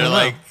 Yeah, so you're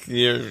like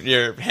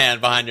your hand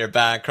behind your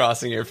back,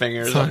 crossing your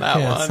fingers on that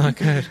one. It's not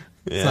good.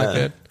 Yeah. It's not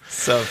good.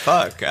 So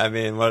fuck. I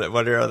mean, what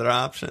are your other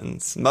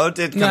options? Mo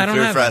did come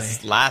through for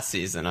us last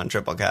season on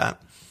triple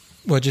cap.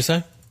 What'd you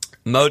say?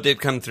 Mo did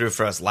come through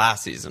for us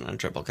last season on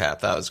triple cap.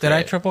 That was great. Did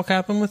I triple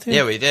cap him with you?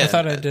 Yeah, we did. I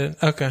thought I did.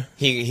 Okay.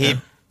 He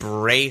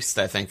braced,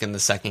 I think, in the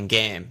second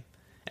game.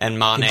 And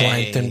Mane... He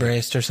blanked and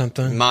braced or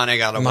something. Mane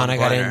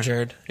got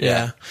injured.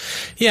 Yeah.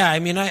 Yeah, I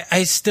mean,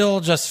 I still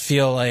just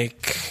feel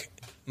like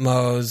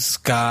Mo's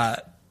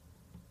got...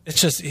 It's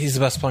just, he's the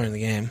best player in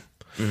the game.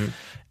 Mm-hmm.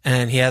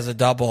 And he has a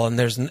double, and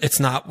it's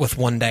not with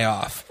one day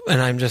off.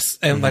 And I'm just...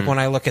 And like, when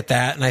I look at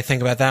that and I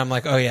think about that, I'm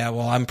like, oh yeah,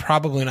 well, I'm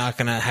probably not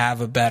going to have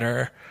a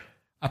better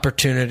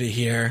opportunity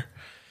here.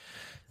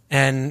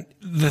 And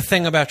the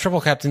thing about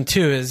triple captain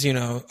too is, you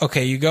know,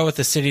 okay, you go with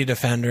the City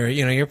defender,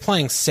 you know, you're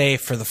playing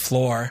safe for the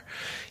floor.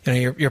 You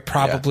know, you're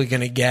probably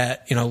going to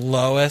get, you know,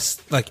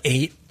 lowest like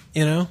 8,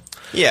 you know?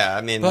 Yeah,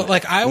 I mean, but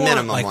like I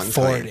want like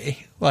 40. Clean.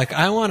 Like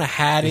I want a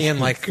Hattie and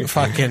like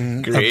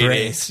fucking a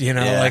brace, you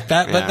know, like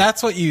that. Yeah. But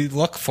that's what you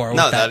look for with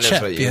that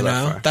chip, you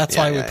know? That's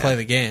why we play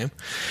the game.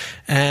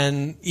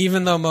 And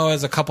even though Mo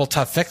has a couple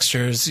tough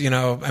fixtures, you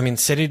know, I mean,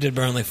 City did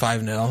Burnley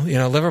 5-0. You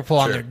know, Liverpool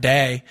on their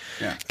day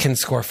can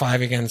score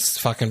 5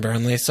 against fucking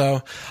Burnley.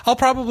 So I'll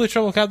probably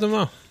triple cap the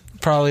Mo.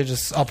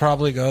 I'll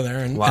probably go there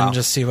and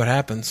just see what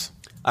happens.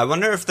 I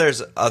wonder if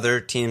there's other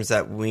teams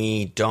that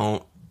we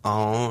don't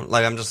own.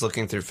 Like, I'm just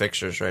looking through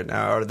fixtures right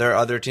now. Are there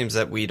other teams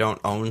that we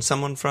don't own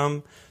someone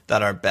from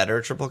that are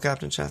better triple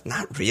captain shots?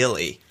 Not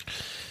really.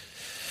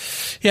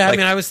 Yeah, like, I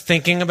mean, I was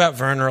thinking about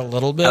Werner a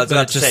little bit, but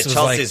it just was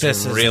Chelsea's like,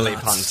 this really is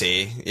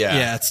punty. Yeah.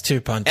 Yeah, it's too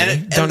punty.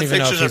 And don't the even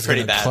know if fixtures he's are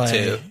pretty bad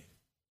play.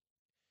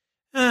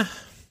 too.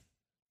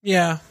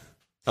 Yeah.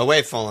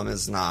 Away Fulham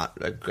is not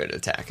a good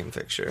attacking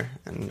fixture,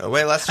 and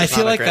away Leicester's I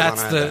feel not like a great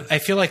one either. I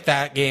feel like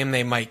that game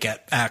they might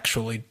get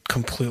actually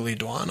completely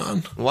drawn on.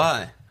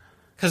 Why?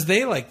 Because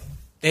they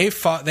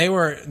fought. They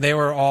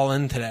were all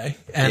in today,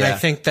 and I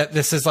think that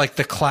this is like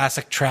the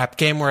classic trap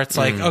game where it's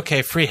like,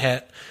 okay, free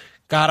hit,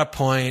 got a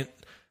point.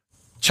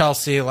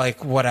 Chelsea,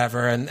 like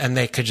whatever, and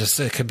they could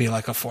it could be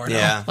like a 4-0.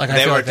 Yeah, like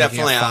they were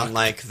definitely on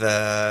like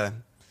the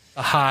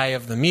high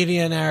of the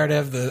media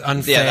narrative, the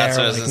unfair. Yeah, that's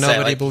what I was gonna say.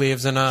 Nobody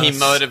believes in us. He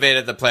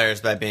motivated the players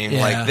by being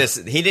like this.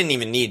 He didn't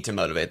even need to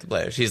motivate the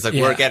players. He's like,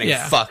 we're getting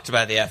fucked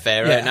by the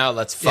FA right now.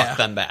 Let's fuck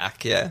them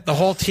back. Yeah, the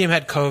whole team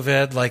had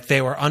COVID. Like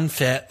they were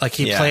unfit. Like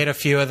he played a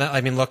few of them. I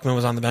mean, Lookman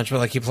was on the bench, but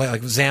like he played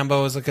like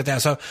Zambo was like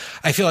that. So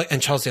I feel like,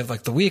 and Chelsea had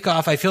like the week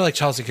off. I feel like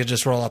Chelsea could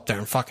just roll up there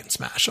and fucking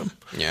smash them.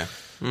 Yeah.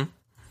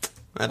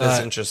 That is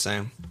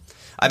interesting.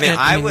 I mean,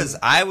 I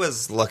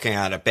was looking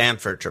at a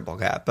Bamford triple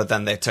cap, but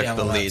then they took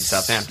the lead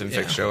Southampton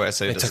fixture away,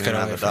 so he doesn't even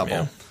have a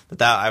double. But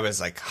that I was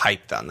like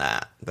hyped on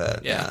that.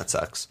 But yeah, that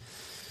sucks.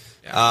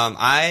 Yeah.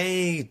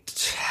 I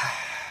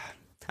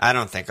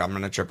don't think I'm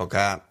gonna triple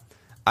cap.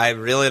 I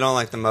really don't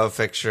like the Mo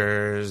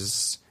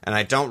fixtures, and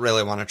I don't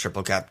really want to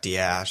triple cap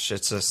Diash.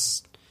 It's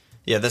just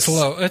it's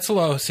low. It's a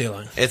low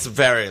ceiling. It's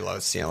very low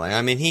ceiling.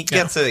 I mean, he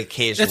gets an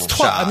occasional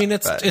shot. I mean,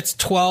 it's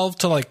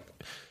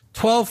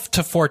 12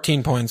 to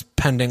 14 points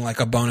pending like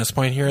a bonus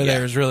point here.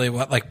 There's really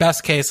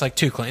best case like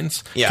 2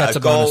 cleans. Yeah, gets a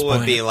goal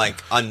would be like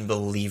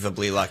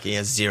unbelievably lucky. He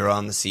has 0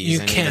 on the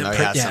season. You can't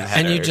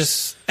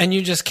and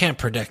you just can't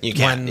predict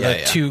when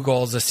the 2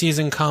 goals a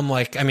season come.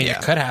 Like, I mean, it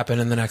could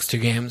happen in the next 2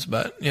 games,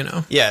 but you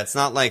know. Yeah, it's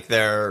not like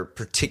they're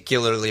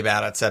particularly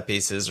bad at set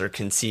pieces or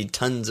concede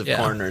tons of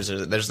corners.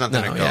 Or there's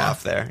nothing to go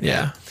off there.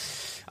 Yeah.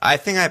 I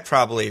think I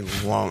probably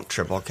won't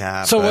triple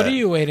cap. So what are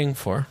you waiting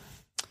for?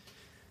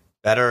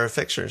 Better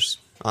fixtures.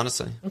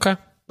 Honestly. Okay.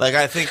 Like,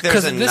 I think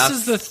there's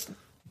enough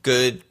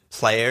good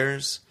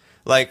players.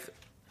 Like,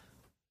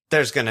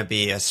 there's going to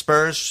be a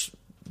Spurs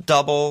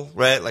double,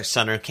 right? Like,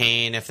 Son or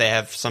Kane, if they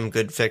have some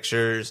good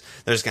fixtures.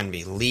 There's going to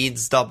be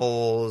Leeds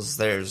doubles.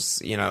 There's,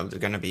 there's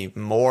going to be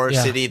more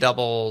City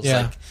doubles.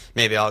 Yeah. Like,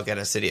 maybe I'll get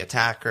a City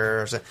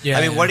attacker or something. Yeah,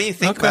 I mean, what do you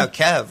think about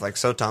Kev? Like,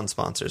 Soton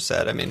sponsors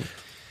said. I mean...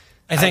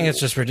 I think it's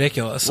just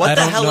ridiculous. What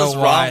the hell is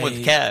wrong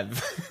with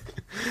Kev?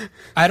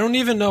 I don't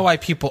even know why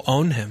people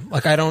own him.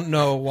 Like, I don't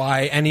know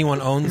why anyone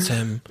owns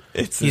him.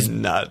 He's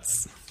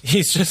nuts.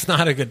 he's just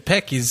not a good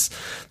pick. He's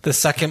the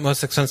second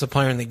most expensive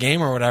player in the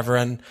game or whatever,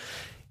 and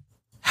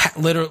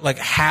literally like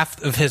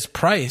half of his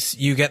price,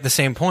 you get the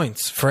same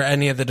points for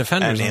any of the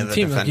defenders on the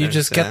team. Like, you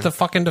just get the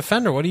fucking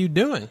defender. What are you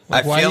doing?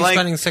 Like, why are you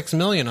spending $6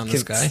 million on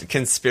this guy?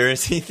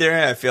 Conspiracy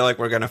theory. I feel like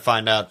we're gonna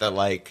find out that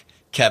like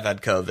Kev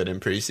had COVID in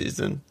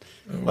preseason.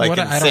 Like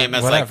same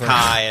as like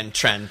Kai and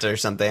Trent or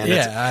something.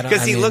 And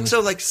because he looks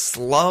so like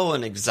slow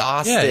and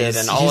exhausted,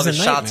 and all of his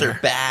shots are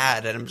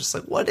bad, and I'm just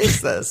like, what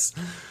is this?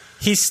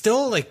 He's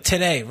still like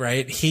today,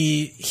 right?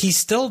 He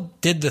still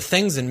did the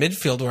things in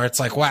midfield where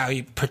it's like, wow,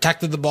 he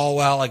protected the ball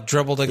well, like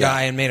dribbled a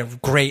guy and made a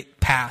great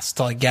pass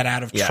to like get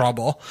out of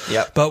trouble.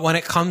 Yep. But when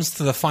it comes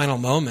to the final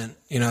moment,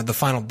 you know, the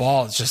final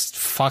ball, is just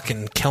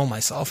fucking kill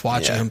myself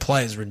watching him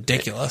play is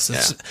ridiculous.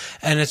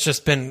 And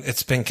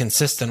it's been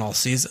consistent all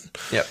season.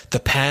 Yep. The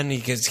pen,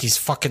 he's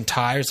fucking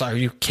tired. So are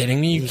you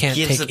kidding me? You can't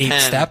take 8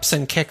 steps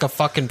and kick a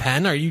fucking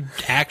pen. Are you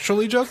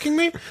actually joking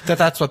me?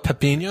 That's what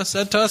Pepino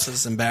said to us.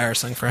 It's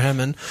embarrassing for him,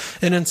 and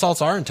it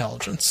insults our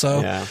intelligence.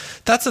 So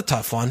that's a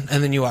tough one.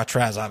 And then you watch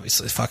Raz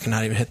obviously fucking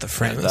not even hit the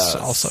frame. It's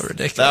also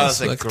ridiculous.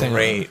 That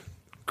was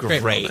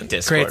great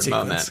Discord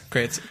moment.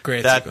 Great.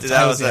 That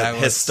was a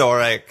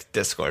historic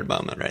Discord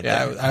moment right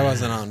there. I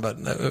wasn't on, but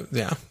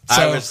yeah. So,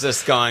 I was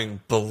just going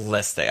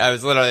ballistic. I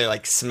was literally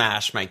like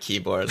smash my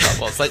keyboard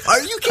level. It's like,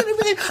 are you kidding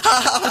me?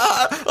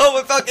 Oh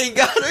my fucking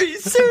god! Are you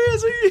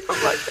serious?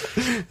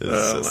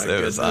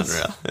 It was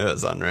unreal. It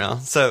was unreal.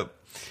 So,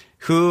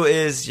 who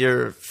is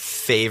your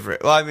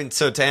favorite? Well, I mean,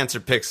 so to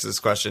answer Pix's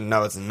question,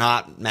 no, it's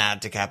not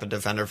mad to cap a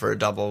defender for a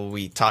double.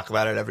 We talk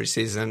about it every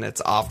season.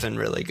 It's often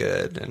really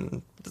good,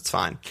 and it's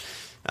fine.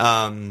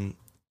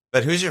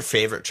 But who's your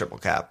favorite triple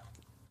cap?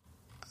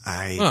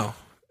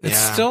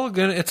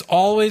 It's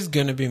always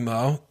gonna be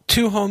Mo.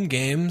 2 home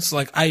games.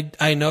 Like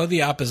I know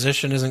the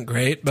opposition isn't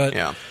great, but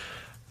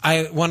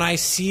when I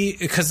see,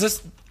 because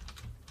this,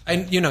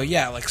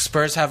 like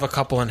Spurs have a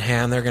couple in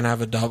hand, they're gonna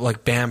have a double,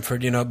 like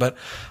Bamford, but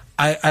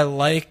I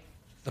like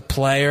the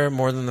player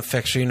more than the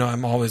fixture.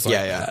 I'm always like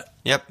that.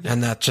 Yep.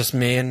 And that's just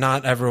me and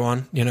not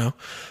everyone,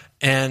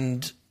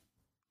 and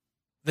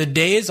the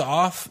days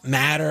off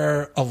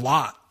matter a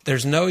lot.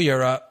 There's no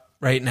Europe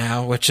right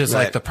now, which is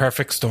like the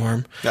perfect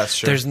storm. That's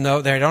true.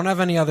 They don't have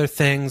any other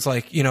things.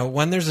 Like,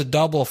 when there's a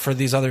double for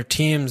these other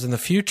teams in the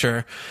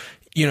future,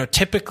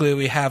 typically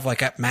we have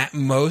like at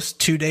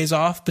most 2 days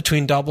off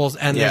between doubles,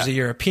 and there's a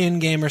European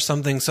game or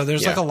something. So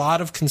there's like a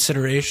lot of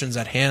considerations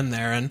at hand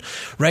there. And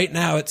right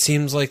now it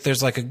seems like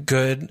there's like a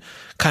good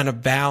kind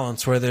of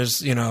balance where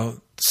there's,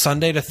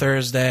 Sunday to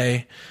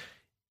Thursday.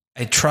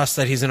 I trust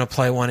that he's going to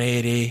play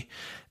 180.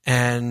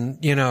 And,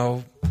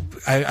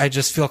 I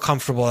just feel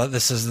comfortable that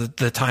this is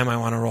the time I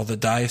want to roll the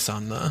dice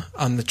on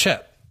the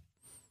chip.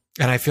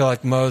 And I feel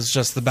like Mo's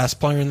just the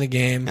best player in the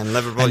game. And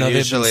Liverpool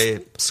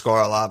usually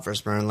score a lot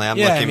versus Burnley. I'm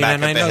looking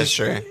back at the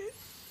history.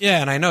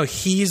 Yeah, and I know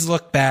he's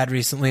looked bad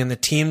recently and the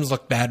team's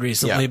looked bad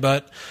recently,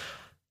 but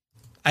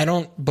I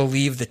don't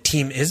believe the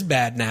team is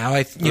bad now.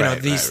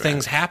 These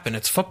things happen.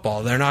 It's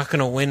football. They're not going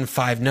to win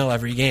 5-0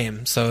 every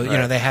game. So,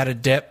 they had a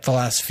dip the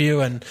last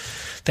few, and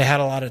they had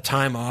a lot of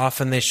time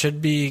off, and they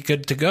should be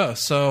good to go.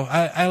 So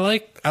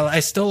I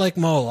still like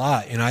Mo a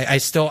lot.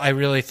 I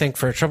really think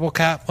for a triple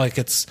cap, like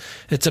it's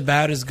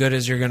about as good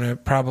as you're going to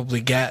probably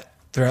get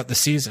throughout the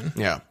season.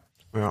 Yeah.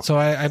 So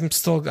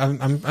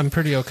I'm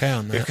pretty okay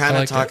on that. You're kind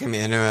of talking me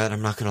into it.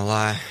 I'm not going to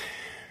lie.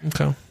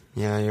 Okay.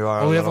 Yeah, you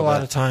are. Well, we have a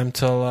lot of time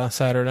till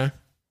Saturday.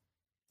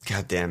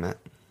 God damn it.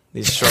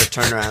 These short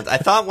turnarounds. I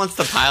thought once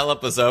the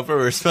pileup was over,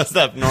 we were supposed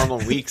to have normal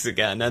weeks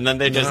again, and then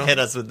they just hit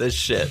us with this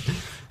shit.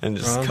 And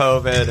just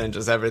COVID, and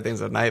just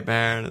everything's a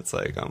nightmare, and it's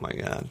like, oh my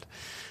god.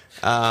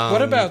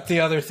 What about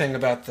the other thing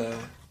about the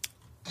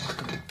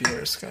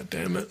beers? God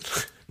damn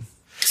it.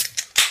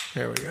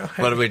 Here we go.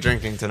 What are we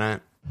drinking tonight?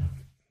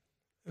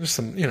 There's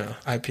some,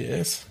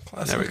 IPAs.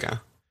 Classic. There we go.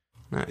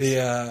 Nice.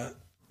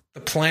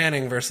 The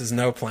planning versus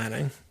no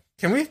planning.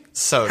 Can we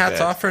hats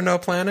off for no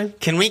planning?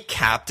 Can we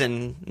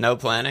captain no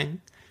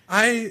planning?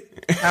 I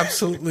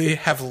absolutely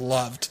have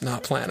loved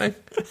not planning.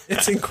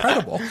 It's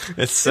incredible.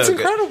 It's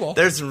incredible.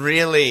 There's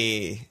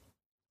really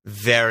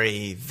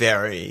very,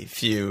 very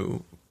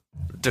few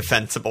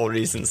defensible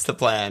reasons to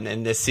plan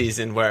in this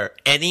season where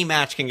any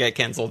match can get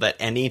canceled at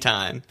any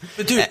time.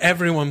 But dude,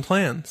 everyone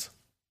plans.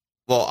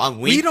 Well,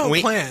 we don't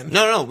plan.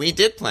 No, we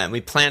did plan. We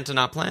planned to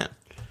not plan.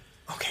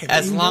 Okay,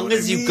 as long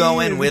as you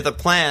go in with a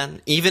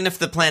plan, even if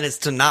the plan is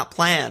to not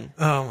plan.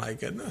 Oh my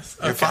goodness.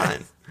 You're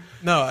fine.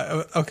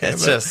 No, okay.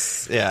 It's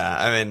just,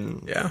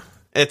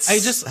 it's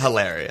just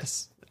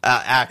hilarious.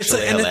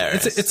 Actually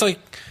hilarious. It's like,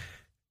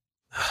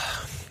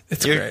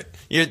 it's great.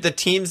 The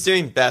team's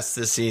doing best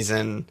this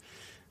season.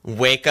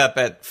 Wake up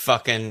at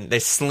they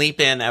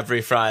sleep in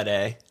every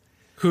Friday.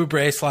 Who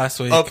braced last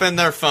week? Open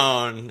their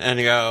phone and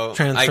go,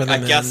 I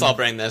guess I'll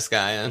bring this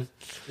guy in.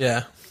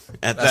 Yeah.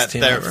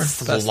 They're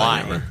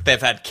flying. They've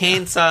had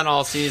Kane's son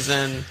all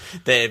season.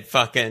 They've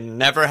fucking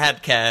never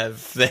had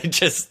Kev.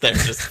 They're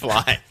just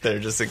flying. They're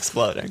just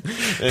exploding.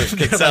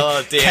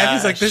 Cancelo, Diaz.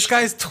 Kevin's like, this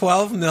guy's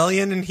 $12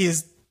 million and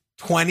he's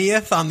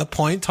 20th on the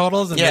point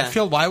totals in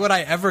midfield. Why would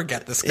I ever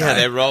get this guy? Yeah,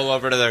 they roll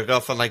over to their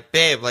girlfriend like,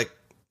 babe, like,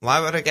 why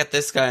would I get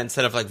this guy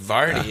instead of like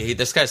Vardy?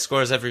 This guy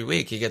scores every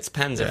week. He gets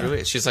pens every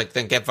week. She's like,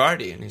 then get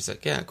Vardy. And he's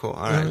like, yeah, cool.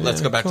 All right,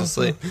 let's go back to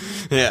sleep.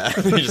 Yeah,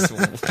 he's just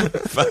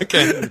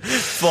fucking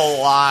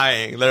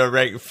flying. They're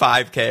ranking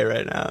 5K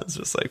right now. It's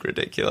just like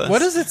ridiculous. What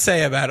does it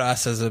say about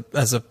us as a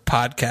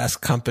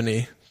podcast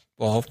company?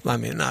 Well, I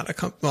mean, not a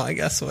company. Well, I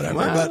guess whatever.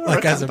 But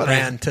like as a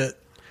brand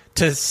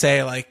to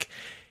say like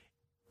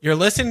you're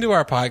listening to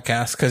our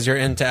podcast because you're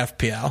into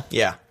FPL.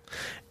 Yeah,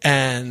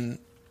 and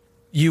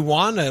you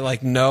want to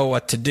like know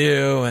what to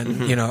do,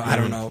 and I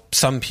don't know,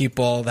 some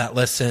people that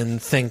listen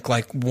think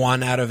like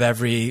 1 out of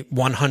every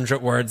 100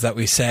 words that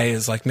we say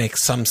is like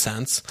makes some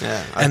sense,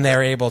 and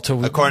they're able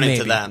to according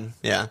to them,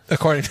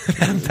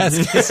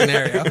 best case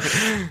scenario,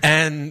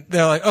 and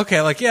they're like,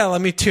 okay, like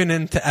let me tune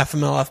into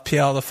FML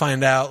FPL to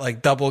find out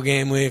like double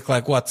game week,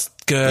 like what's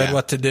good,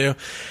 what to do,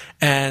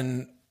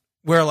 and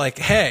we're like,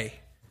 hey,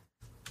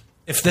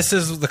 if this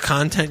is the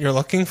content you're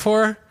looking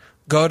for,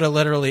 go to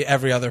literally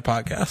every other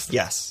podcast.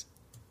 Yes.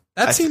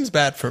 That seems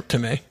bad to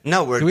me.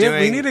 No,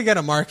 we need to get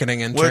a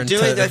marketing intern. We're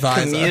doing to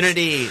a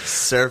community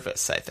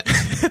service, I think.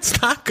 It's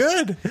not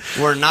good.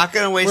 We're not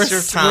going to waste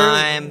your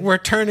time. We're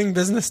turning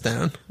business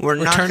down. We're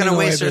not going to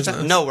waste your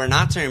time. No, we're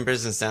not turning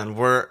business down.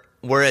 We're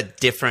a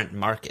different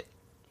market.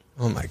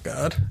 Oh my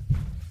God.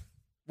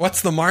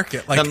 What's the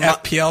market? Like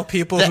FPL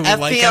people who FPL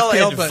like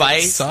FPL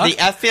advice, but suck? the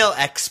FPL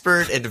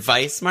expert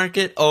advice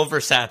market,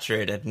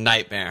 oversaturated,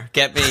 nightmare.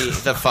 Get me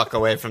the fuck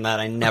away from that.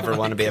 I never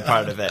want to be a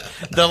part of it.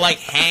 The like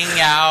hang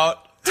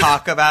out,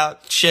 talk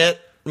about shit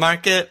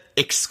market,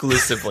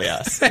 exclusively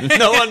us.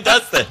 No one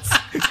does this.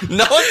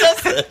 No one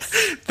does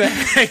this. They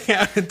hang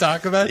out and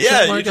talk about shit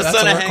you market? just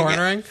That's want what to we're hang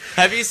cornering? out.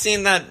 Have you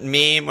seen that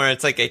meme where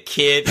it's like a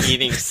kid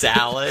eating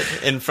salad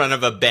in front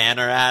of a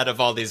banner ad of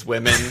all these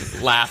women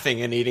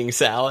laughing and eating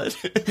salad?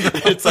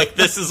 It's like,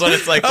 this is what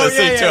it's like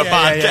listening to a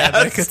podcast.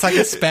 Like it's like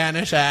a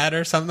Spanish ad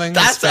or something.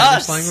 That's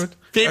Spanish us. language.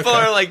 People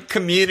are like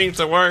commuting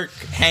to work,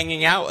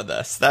 hanging out with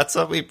us. That's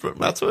what we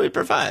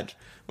provide.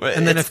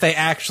 And then if they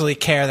actually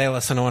care, they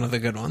listen to one of the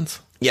good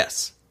ones.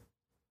 Yes.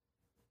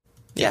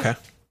 Yeah. Okay.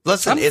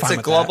 Listen, it's a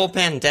global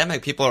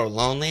pandemic. People are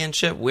lonely and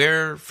shit.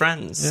 We're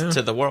friends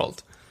to the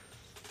world.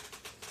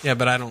 Yeah,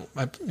 but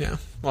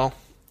well.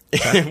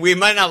 Okay. We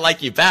might not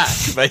like you back,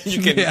 but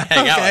you can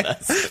hang out with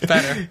us.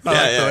 Better. I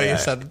like the way you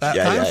said that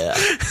time.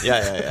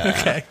 Yeah.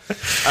 Okay.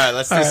 All right,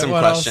 let's do some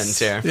questions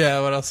here.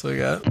 Yeah, what else we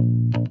got?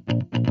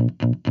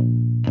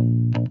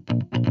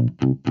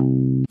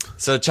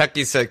 So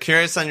Chucky said,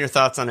 curious on your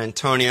thoughts on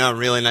Antonio.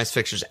 Really nice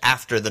fixtures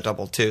after the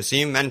 2-2. So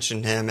you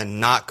mentioned him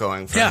and not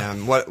going for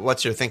him.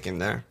 What's your thinking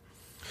there?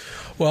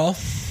 Well,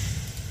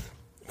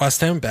 West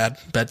Ham, bad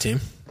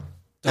team.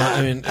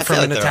 I mean,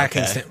 from an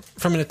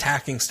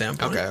attacking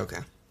standpoint. Okay.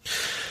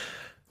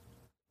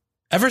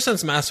 Ever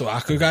since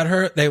Masuaku got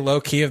hurt, they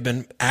low key have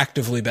been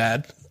actively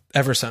bad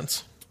ever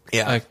since.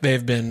 Yeah, like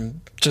they've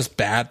been just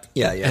bad.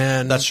 Yeah,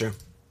 and that's true.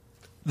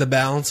 The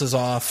balance is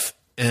off.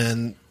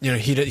 And,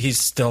 he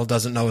still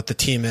doesn't know what the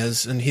team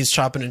is, and he's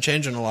chopping and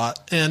changing a lot.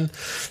 And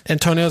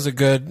Antonio's a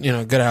good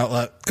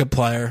outlet, good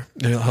player.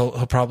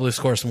 He'll probably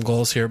score some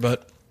goals here,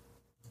 but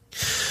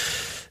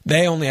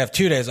they only have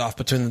 2 days off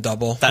between the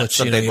double. That's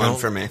a big one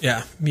for me.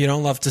 Yeah, you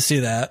don't love to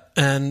see that.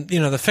 And,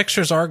 the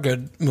fixtures are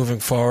good moving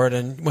forward.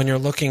 And when you're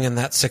looking in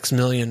that 6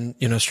 million,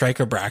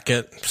 striker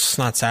bracket, it's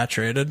not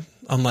saturated,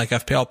 unlike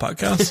FPL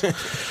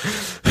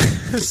podcasts.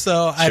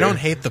 So I don't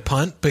hate the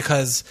punt,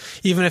 because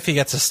even if he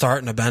gets a start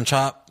and a bench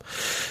op,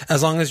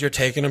 as long as you're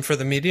taking him for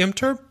the medium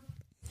term,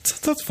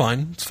 that's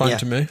fine. It's fine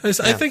to me.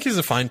 I think he's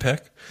a fine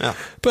pick. Yeah.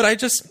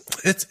 But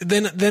it's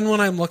then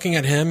when I'm looking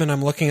at him and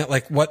I'm looking at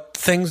like what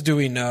things do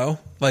we know?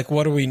 Like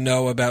what do we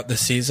know about the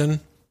season?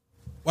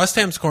 West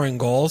Ham scoring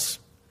goals.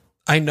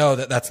 I know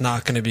that that's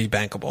not going to be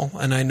bankable,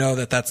 and I know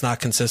that that's not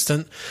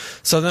consistent.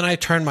 So then I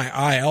turn my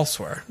eye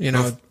elsewhere.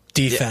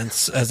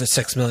 Defense as a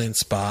 6 million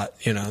spot,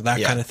 that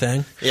kind of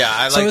thing. Yeah,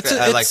 I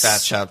like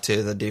that shop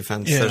too. The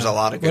defense. Yeah. There's a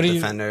lot of good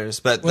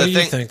defenders. But what do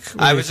you think?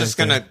 I was just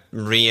going to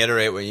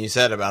reiterate what you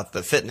said about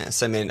the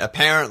fitness. I mean,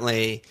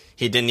 apparently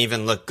he didn't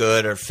even look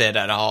good or fit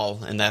at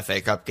all in the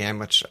FA Cup game,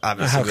 which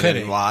obviously we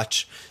didn't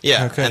watch.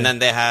 Yeah, and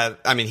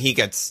then he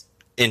gets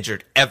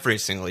injured every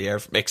single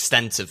year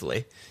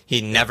extensively.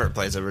 He never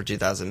plays over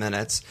 2,000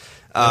 minutes.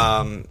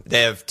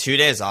 They have 2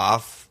 days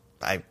off.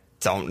 I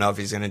don't know if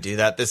he's going to do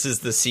that. This is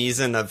the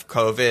season of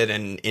COVID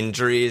and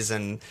injuries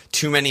and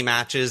too many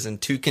matches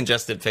and too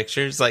congested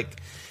fixtures.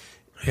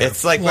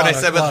 It's like what I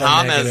said with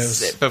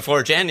Hamas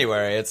before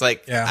January. It's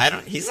like,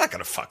 he's not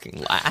going to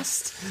fucking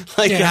last.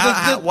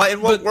 In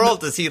what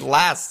world does he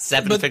last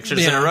 7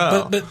 fixtures in a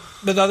row? But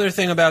the other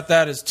thing about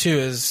that is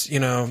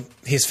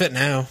he's fit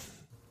now.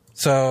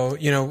 So,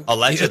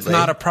 allegedly, it's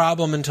not a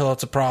problem until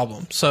it's a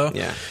problem. So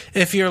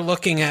if you're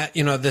looking at,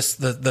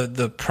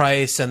 the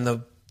price and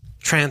the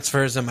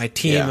transfers in my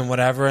team and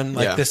whatever, and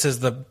like this is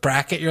the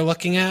bracket you're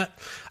looking at,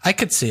 I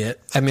could see it.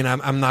 I mean,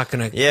 I'm not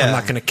gonna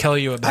kill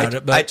you about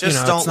it, but I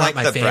just don't like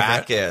the favorite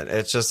bracket.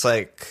 It's just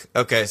like,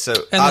 okay, so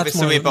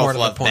obviously we both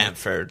love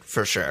Bamford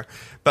for sure,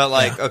 but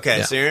like,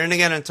 so you're gonna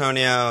get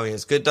Antonio. He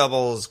has good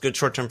doubles, good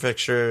short-term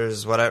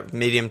fixtures, whatever,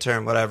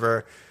 medium-term,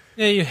 whatever.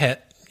 Yeah, you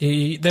hit.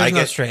 There's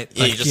no straight.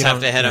 Like, you just have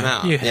to hit him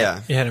out. You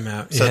hit him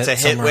out. So it's a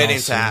hit waiting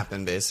to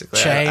happen,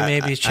 basically.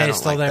 Maybe Che's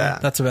still there.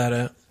 That's about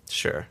it.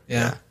 Sure.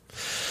 Yeah.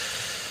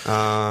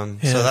 So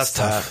that's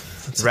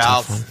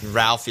tough.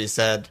 Ralphie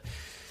said,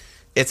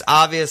 it's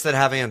obvious that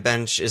having a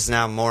bench is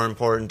now more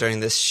important during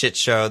this shit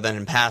show than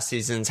in past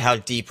seasons. How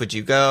deep would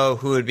you go?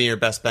 Who would be your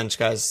best bench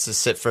guys to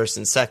sit first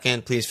and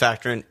second? Please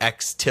factor in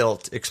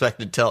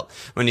expected tilt,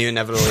 when you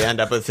inevitably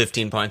end up with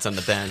 15 points on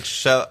the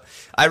bench. So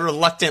I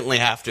reluctantly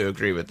have to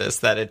agree with this,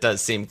 that it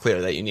does seem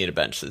clear that you need a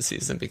bench this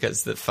season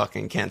because the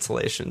fucking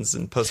cancellations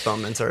and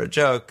postponements are a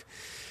joke.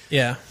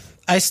 Yeah.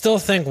 I still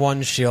think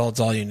one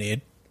shield's all you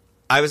need.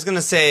 I was going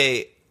to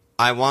say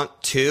I want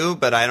two,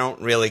 but I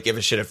don't really give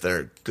a shit if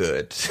they're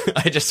good.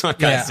 I just want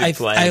guys to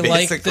play,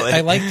 basically.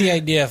 I like the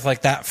idea of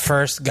like that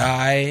first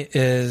guy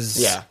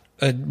is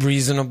a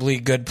reasonably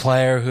good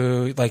player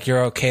who like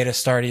you're okay to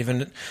start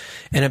even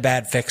in a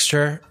bad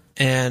fixture.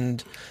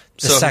 And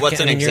what's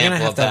an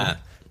example of that?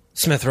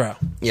 Smith Rowe.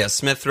 Yeah,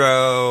 Smith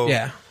Rowe.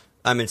 Yeah.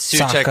 I mean,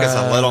 Suchek is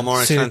a little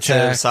more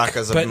expensive.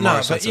 Saka's more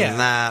expensive than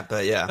that,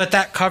 but yeah. But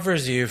that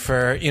covers you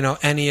for,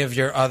 any of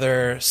your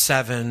other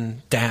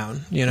 7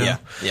 down, Yeah.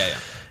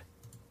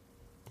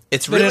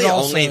 It's really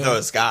only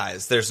those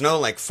guys. There's no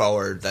like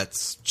forward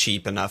that's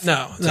cheap enough.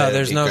 No,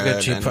 there's no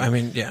good cheap. I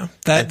mean,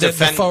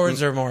 the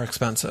forwards are more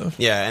expensive.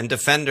 Yeah, and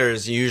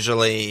defenders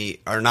usually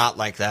are not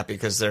like that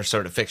because they're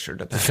sort of fixture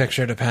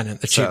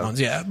dependent. The cheap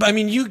ones, yeah. But I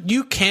mean,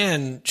 you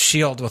can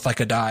shield with like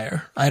a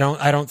Dyer. I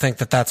don't think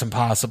that's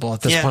impossible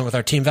at this point with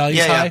our team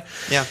values high.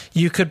 Yeah,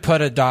 you could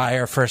put a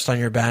Dyer first on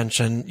your bench,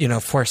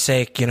 and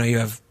forsake. You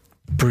have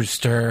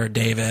Brewster,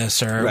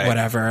 Davis, or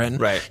whatever,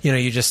 and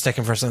you just stick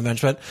him first on the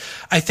bench. But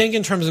I think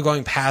in terms of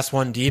going past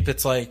one deep,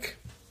 it's like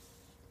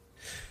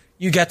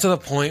you get to the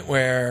point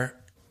where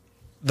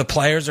the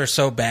players are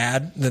so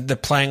bad that they're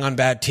playing on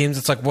bad teams.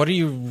 It's like, what are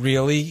you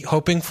really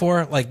hoping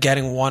for? Like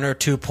getting 1 or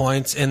 2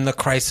 points in the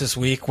crisis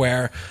week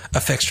where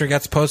a fixture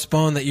gets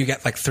postponed, that you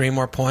get like 3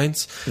 more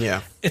points.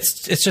 Yeah.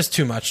 It's just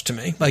too much to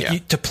me.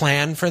 Like to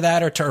plan for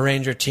that or to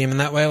arrange your team in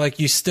that way, like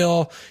you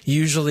still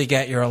usually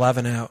get your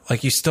 11 out.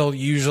 Like you still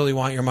usually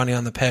want your money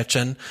on the pitch,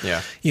 and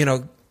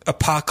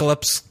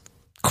apocalypse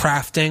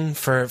crafting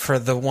for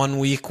the 1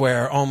 week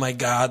where, oh my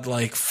god,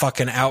 like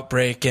fucking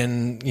outbreak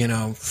in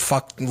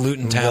fuck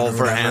Luton Town,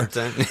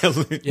 Wolverhampton,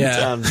 Luton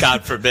Town,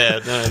 God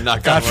forbid,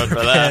 not God forbid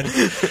for that.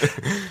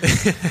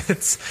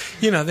 It's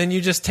then you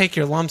just take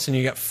your lumps and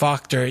you get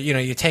fucked, or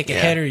you take a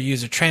hit or you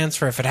use a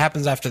transfer if it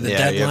happens after the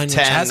deadline, you have 10 which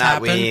has that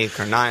happened. Week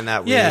or 9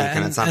 that week,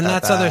 and it's not and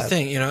that that's bad. Other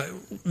thing,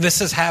 this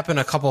has happened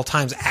a couple of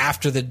times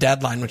after the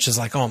deadline, which is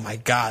like, oh my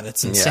god,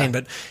 it's insane.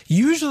 But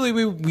usually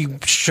we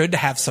should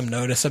have some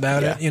notice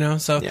about it,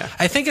 so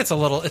I think it's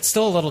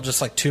still a little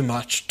just like too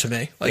much to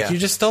me. Like you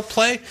just still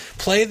play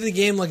the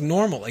game like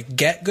normal. Like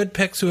get good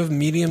picks who have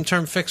medium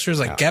term fixtures.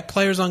 Like get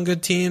players on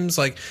good teams.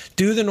 Like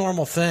do the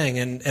normal thing,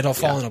 and it'll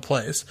fall into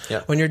place.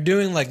 Yeah. When you're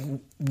doing like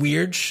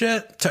weird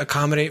shit to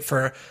accommodate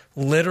for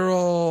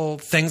literal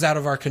things out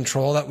of our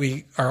control that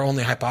we are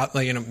only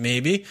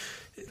maybe.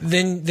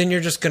 Then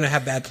you're just going to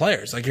have bad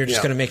players. Like you're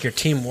just going to make your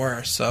team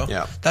worse. So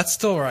that's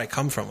still where I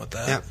come from with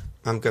that. Yeah,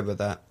 I'm good with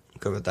that.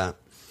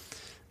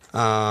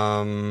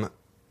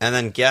 And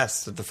then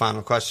guessed the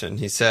final question.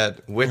 He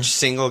said, which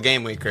single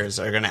game weekers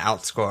are going to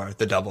outscore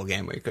the double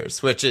game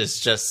weekers? Which is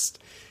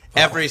just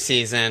every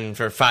season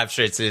for 5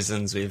 straight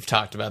seasons. We've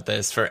talked about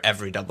this for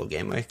every double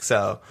game week.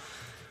 So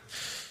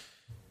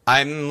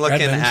I'm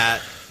looking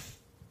at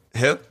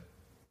who?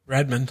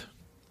 Redmond.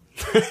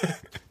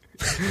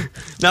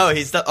 No,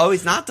 he's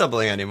not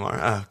doubling anymore.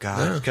 Oh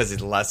god, because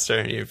he's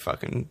Leicester. You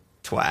fucking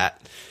twat.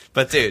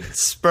 But dude,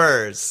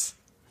 Spurs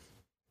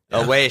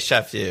away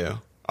Sheffield.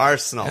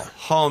 Arsenal,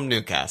 home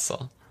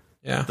Newcastle.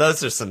 Yeah.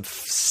 Those are some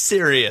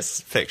serious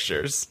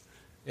fixtures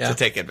to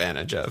take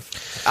advantage of.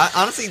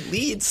 Honestly,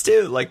 Leeds,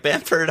 too. Like,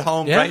 Bamford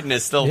home Brighton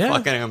is still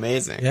fucking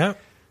amazing.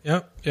 Yep.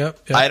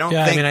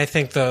 I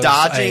think those,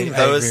 dodging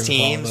those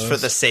teams for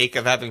the sake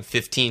of having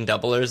 15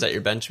 doublers at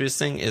your bench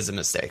boosting is a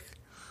mistake.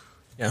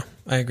 Yeah,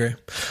 I agree.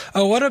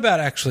 Oh, what about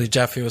actually,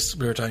 Jeff, we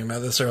were talking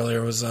about this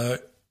earlier, was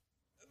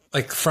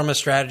like from a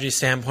strategy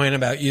standpoint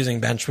about using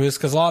bench boost,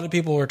 because a lot of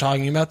people were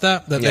talking about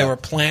that they were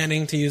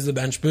planning to use the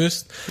bench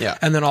boost,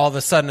 and then all of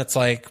a sudden it's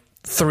like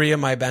 3 of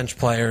my bench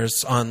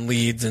players on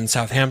Leeds and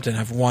Southampton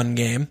have 1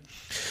 game,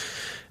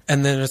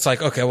 and then it's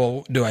like, okay,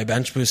 well, do I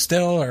bench boost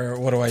still, or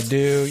what do I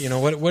do?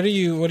 What do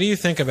you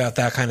think about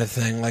that kind of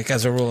thing, like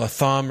as a rule of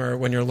thumb, or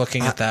when you're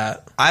looking at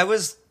that? I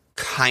was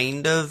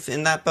kind of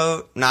in that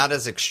boat, not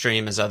as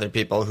extreme as other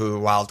people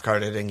who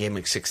wildcarded in game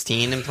week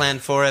 16 and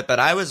planned for it, but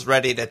I was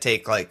ready to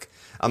take like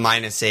a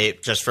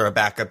 -8 just for a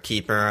backup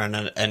keeper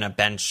and a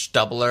bench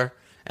doubler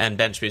and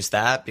bench boost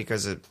that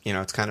because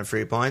it's kind of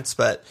free points.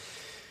 But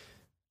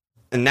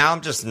now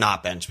I'm just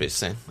not bench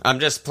boosting. I'm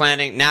just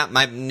planning now.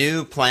 My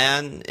new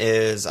plan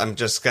is I'm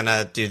just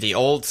gonna do the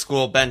old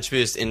school bench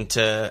boost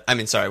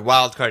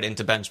wild card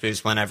into bench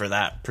boost whenever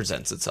that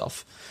presents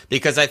itself.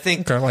 Because I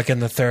think like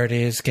in the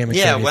 30s, game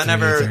of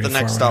whenever the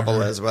next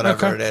double is,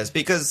 whatever it is,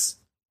 because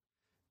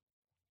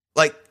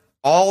like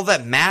all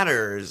that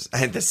matters.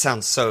 And this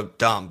sounds so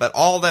dumb, but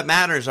all that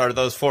matters are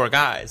those 4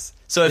 guys.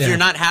 So if you're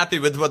not happy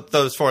with what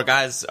those 4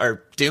 guys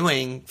are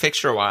doing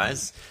fixture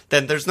wise,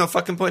 then there's no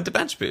fucking point to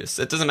bench boost.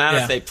 It doesn't matter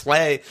if they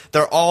play;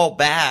 they're all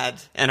bad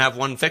and have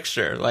 1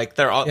 fixture. Like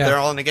they're all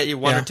going to get you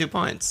 1 or 2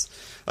 points.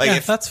 Like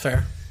if that's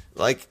fair.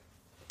 Like.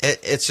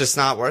 It's just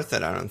not worth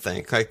it, I don't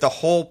think. Like, the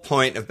whole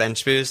point of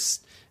bench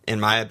boost, in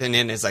my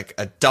opinion, is like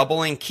a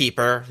doubling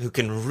keeper who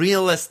can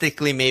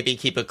realistically maybe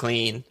keep it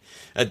clean,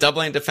 a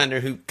doubling defender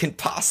who can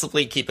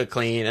possibly keep it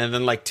clean, and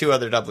then like 2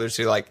 other doublers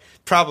who like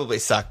probably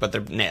suck, but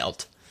they're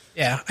nailed.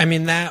 Yeah, I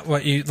mean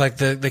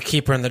the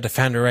keeper and the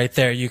defender right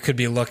there, you could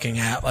be looking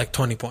at like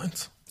 20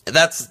 points.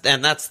 That's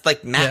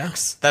like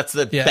max. That's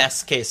the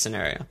best case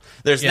scenario.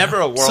 There's never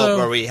a world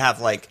where we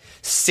have like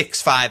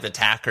 6-5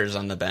 attackers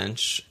on the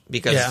bench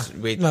because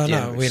we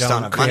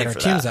don't create our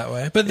teams that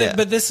way. But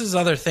but this is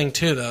other thing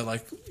too, though.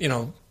 Like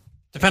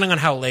depending on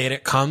how late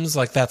it comes,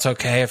 like that's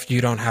okay if you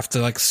don't have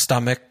to like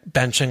stomach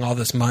benching all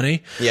this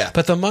money. Yeah.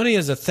 But the money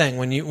is a thing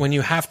when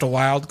you have to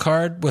wild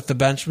card with the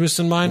bench boost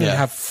in mind and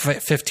have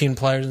 15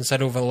 players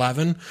instead of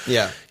 11.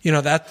 Yeah.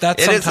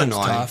 That's sometimes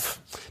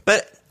tough.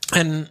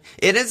 And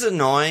it is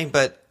annoying,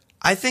 but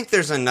I think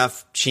there's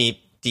enough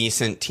cheap,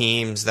 decent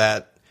teams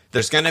that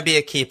there's going to be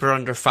a keeper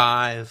under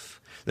 5.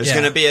 There's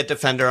going to be a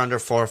defender under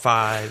 4-5.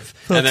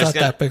 Well, and there's not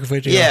that big of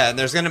a deal. Yeah, and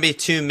there's going to be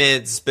 2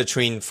 mids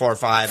between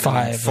 4-5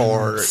 and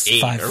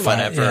 4-8 or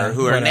whatever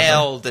who are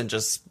nailed and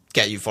just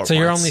get you 4 points. So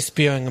you're only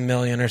spewing $1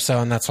 million or so,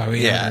 and that's why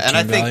we and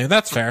I think value.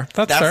 That's fair.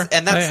 That's fair.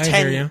 And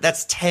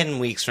that's 10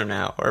 weeks from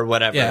now or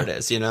whatever it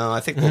is. I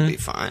think we'll be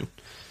fine.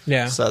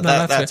 Yeah, so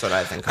that's what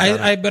I think.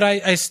 But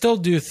I still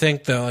do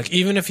think though, like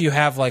even if you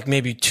have like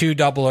maybe 2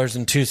 doublers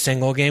and 2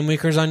 single game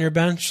weekers on your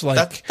bench,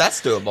 like that's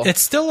doable.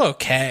 It's still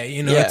okay,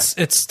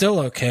 It's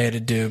still okay to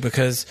do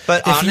because.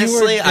 But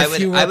honestly, I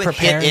would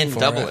hit in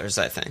doublers.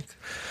 I think.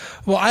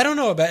 Well, I don't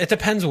know about it.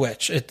 Depends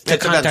which. The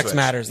context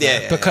matters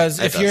there because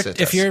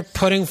if you're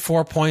putting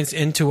 4 points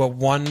into a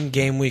 1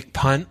 game week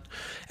punt.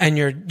 And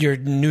you're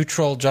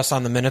neutral just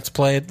on the minutes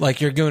played,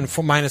 like you're doing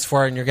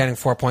 -4 and you're getting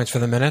 4 points for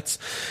the minutes,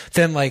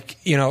 then like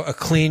a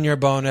clean your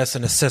bonus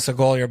and assist a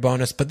goal your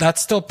bonus, but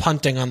that's still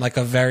punting on like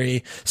a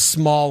very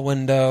small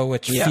window,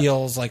 which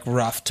feels like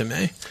rough to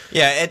me.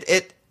 Yeah,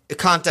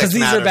 context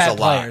matters a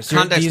lot.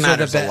 Context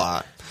matters a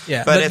lot.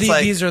 Yeah, but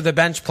these are the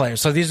bench players,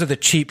 so these are the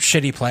cheap,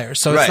 shitty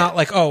players. So it's not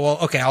like, oh, well,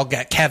 okay, I'll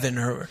get Kevin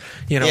or,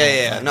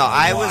 Yeah. No,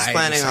 I was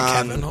planning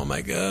on... Kevin, oh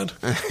my God.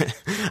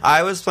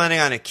 I was planning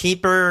on a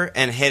keeper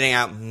and hitting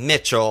out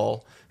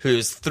Mitchell,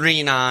 who's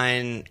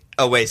 3-9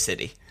 away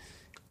city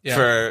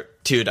for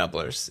 2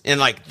 doublers. And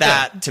like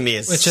that, to me,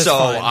 is so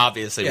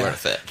obviously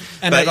worth it.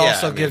 And it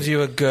also gives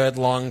you a good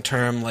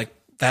long-term, like,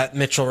 that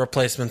Mitchell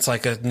replacement's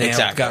like a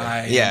nailed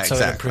guy. Yeah, so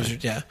exactly. It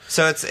improves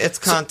So it's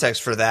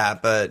context for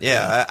that, but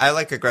I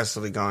like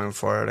aggressively going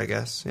for it, I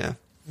guess. Yeah.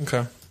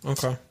 Okay.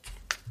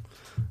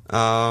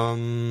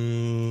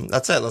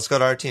 That's it. Let's go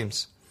to our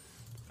teams.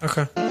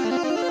 Okay.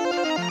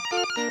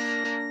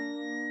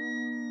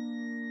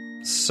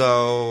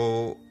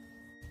 So,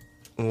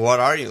 what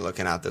are you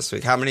looking at this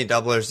week? How many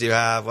doublers do you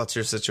have? What's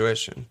your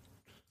situation?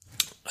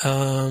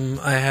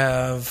 I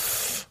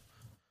have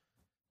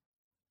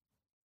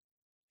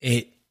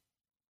 8.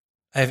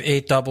 I have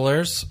 8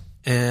 doublers,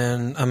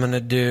 and I'm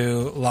gonna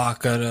do Laka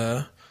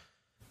to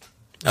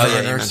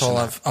Werner,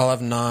 so I'll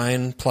have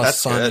 9 plus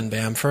Son and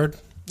Bamford.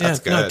 That's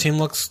good. No, team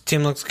looks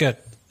good.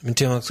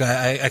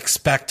 I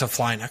expect to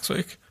fly next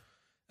week,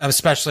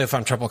 especially if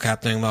I'm triple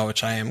captaining Mo,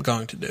 which I am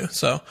going to do.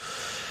 So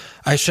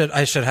I should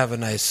have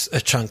a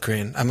chunk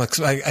green.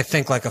 I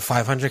think like a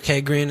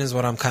 500k green is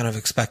what I'm kind of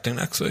expecting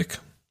next week.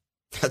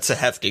 That's a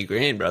hefty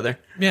green, brother.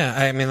 Yeah,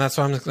 I mean that's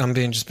why I'm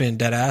being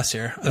dead ass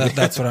here.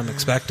 That's what I'm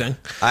expecting.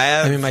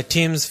 I mean my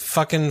team's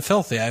fucking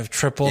filthy. I have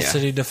triple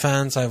city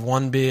defense. I have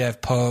 1B. I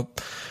have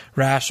Pope,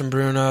 Rash and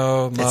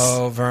Bruno,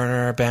 Mo,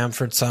 Werner,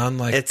 Bamford, Son.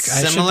 Like it's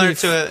similar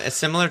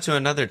to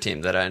another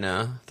team that I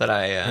know that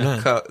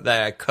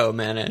I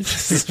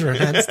co-manage.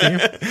 Renan's team,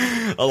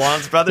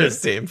 Alon's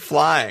brother's team,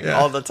 flying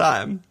all the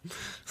time.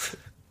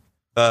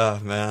 Oh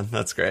man,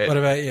 that's great. What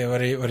about you? What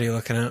are you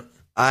looking at?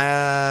 I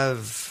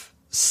have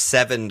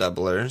 7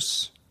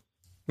 doublers.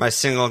 My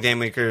single game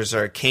weekers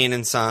are Kane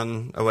and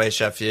Son away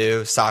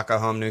Sheffield, Saka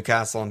home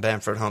Newcastle, and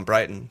Bamford home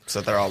Brighton.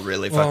 So they're all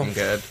really fucking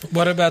good.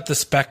 What about the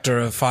specter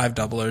of 5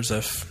 doublers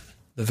if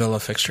the Villa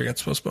fixture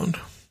gets postponed?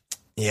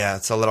 Yeah,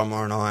 it's a little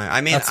more annoying.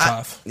 I mean, that's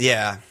tough.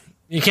 Yeah,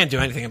 you can't do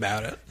anything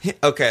about it.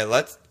 Okay,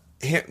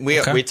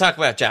 we talk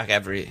about Jack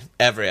every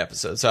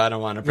episode, so I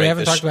don't want to break. We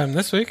haven't talked about him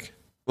this week.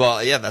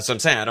 Well, yeah, that's what I'm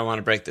saying. I don't want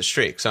to break the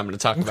streak, so I'm going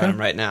to talk about him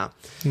right now.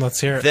 Let's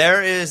hear it.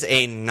 There is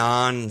a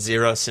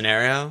non-zero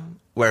scenario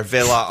where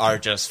Villa are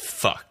just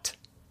fucked.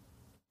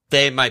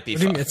 They might be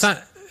fucked.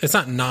 It's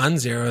not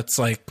non-zero. It's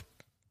like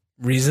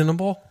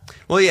reasonable.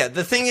 Well, yeah.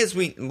 The thing is,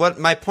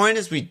 my point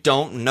is we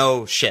don't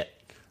know shit.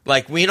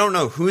 Like, we don't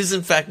know who's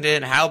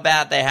infected, how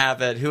bad they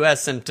have it, who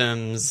has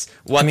symptoms,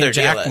 what their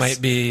deal is. Jack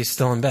might be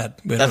still in bed.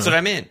 That's what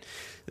I mean.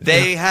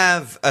 They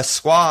have a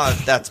squad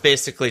that's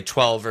basically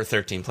 12 or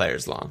 13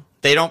 players long.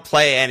 They don't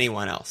play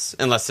anyone else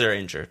unless they're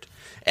injured.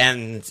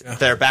 And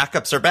their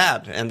backups are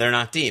bad, and they're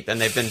not deep.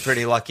 And they've been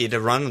pretty lucky to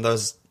run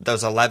those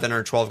 11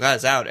 or 12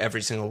 guys out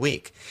every single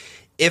week.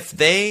 If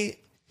they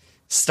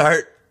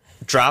start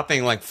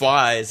dropping like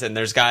flies, and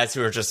there's guys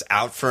who are just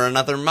out for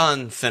another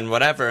month and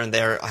whatever, and they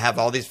have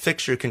all these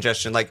fixture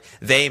congestion, like,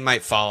 they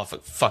might fall off a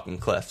fucking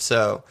cliff.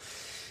 So,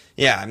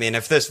 yeah, I mean,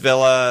 if this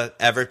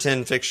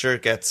Villa-Everton fixture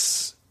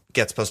gets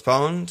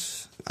postponed,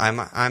 I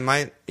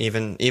might,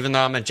 even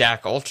though I'm a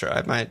Jack ultra,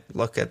 I might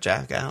look at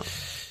Jack out.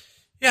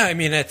 Yeah, I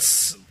mean,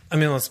 let's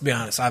be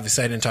honest.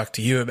 Obviously, I didn't talk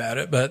to you about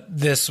it, but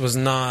this was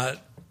not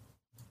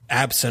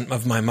absent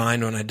of my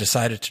mind when I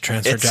decided to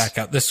transfer Jack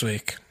out this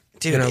week.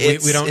 Dude,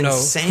 we don't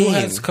insane. know who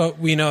has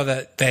we know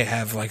that they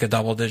have like a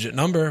double-digit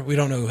number. We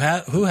don't know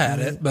who had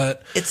it,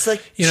 but it's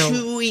like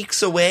 2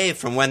 weeks away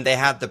from when they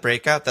had the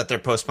breakout that they're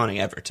postponing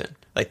Everton.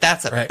 Like,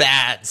 that's a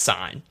bad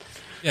sign.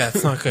 Yeah,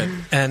 it's not good.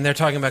 And they're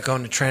talking about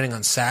going to training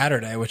on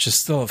Saturday, which is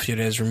still a few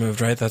days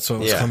removed, right? That's what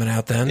was coming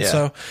out then. Yeah.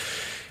 So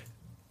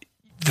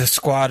the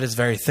squad is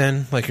very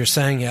thin, like you're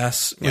saying.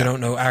 Yes, we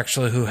don't know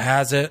actually who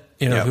has it.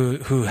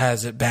 Who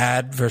has it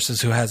bad versus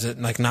who has it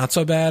like not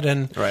so bad,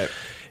 and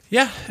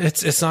yeah,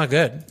 it's not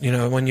good.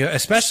 When you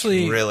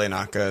especially it's really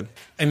not good.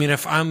 I mean,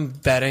 if I'm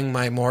betting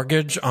my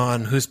mortgage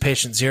on who's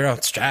patient zero,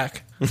 it's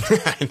Jack.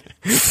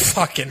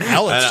 Fucking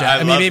hell, it's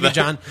Jack. I mean,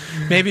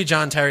 maybe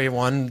John Terry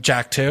won,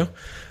 Jack too.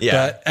 Yeah,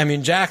 but I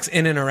mean, Jack's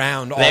in and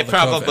around all the COVID. They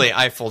probably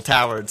Eiffel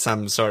Towered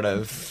some sort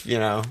of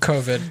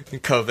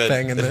COVID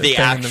thing in the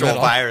actual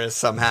virus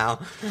somehow.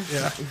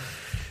 Yeah.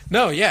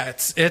 No, yeah,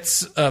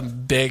 it's a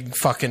big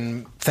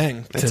fucking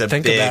thing to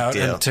think about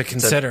and to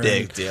consider. It's a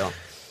big deal.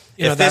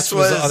 That was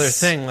the other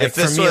thing. Like,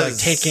 for me, like,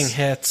 taking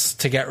hits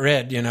to get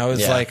rid,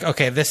 is like,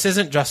 okay, this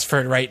isn't just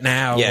for right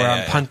now where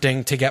I'm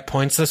punting to get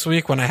points this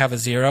week when I have a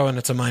 0 and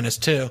it's a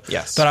 -2.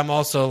 Yes. But I'm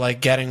also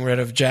like getting rid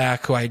of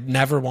Jack, who I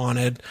never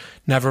wanted,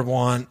 never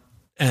want,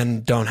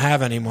 and don't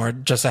have anymore.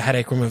 Just a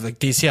headache removed, like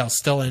DCL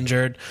still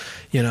injured,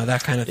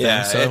 that kind of thing.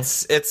 Yeah, so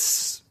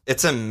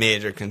it's a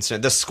major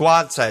concern. The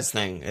squad size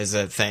thing is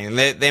a thing.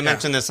 They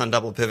mentioned this on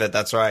Double Pivot.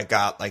 That's where I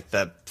got like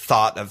the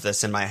thought of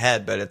this in my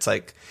head. But it's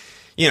like,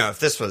 if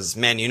this was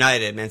Man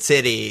United, Man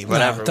City,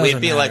 whatever,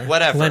 we'd be like,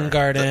 whatever.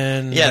 Lingard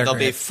they'll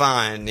be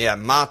fine. Yeah,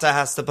 Mata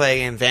has to play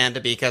a game, Van de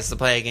Beek has to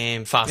play a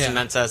game,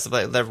 Foster-Mensah has to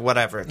play,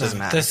 whatever, it doesn't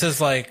matter. This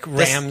is like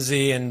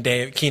Ramsey and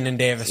Keenan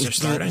Davis are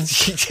starting.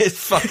 Just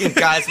fucking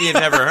guys we have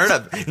never heard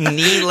of.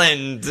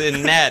 Neeland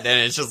and Ned,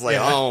 and it's just like,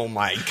 oh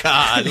my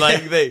God.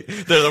 Like, they're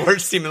the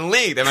worst team in the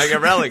league. They might get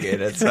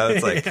relegated. So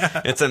it's like,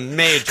 it's a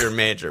major,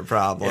 major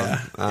problem.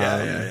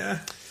 Yeah.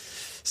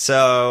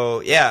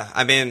 So, yeah,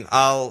 I mean,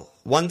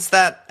 once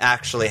that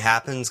actually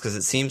happens, because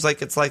it seems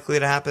like it's likely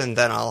to happen,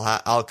 then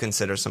I'll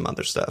consider some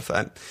other stuff.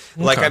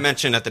 Like I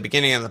mentioned at the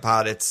beginning of the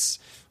pod,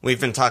 we've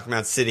been talking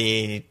about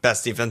City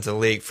best defense in the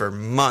league for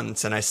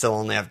months, and I still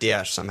only have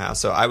Diaz somehow.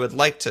 So I would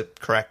like to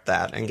correct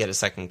that and get a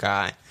second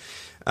guy.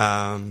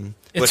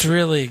 It's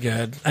really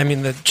good. I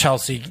mean, the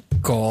Chelsea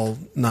goal,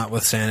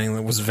 notwithstanding,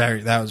 that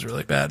was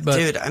really bad. But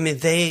dude, I mean,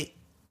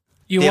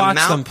 you watch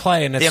them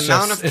play, and it's the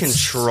amount of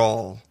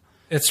control.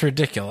 It's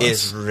ridiculous.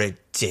 Is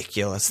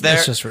ridiculous.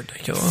 It's just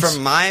ridiculous.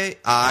 From my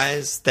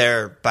eyes,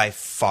 they're by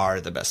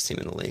far the best team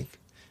in the league.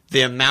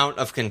 The amount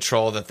of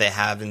control that they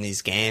have in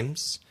these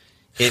games.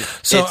 I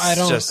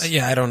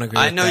don't agree.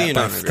 I know you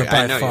don't agree.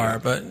 By far,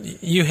 but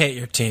you hate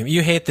your team.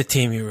 You hate the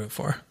team you root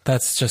for.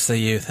 That's just a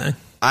you thing.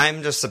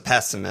 I'm just a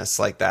pessimist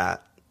like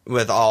that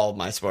with all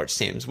my sports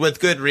teams,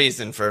 with good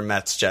reason for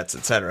Mets, Jets,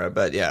 etc.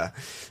 But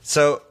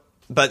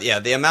yeah,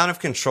 the amount of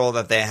control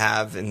that they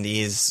have in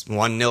these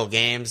 1-0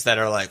 games that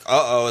are like,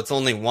 it's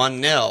only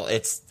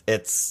 1-0.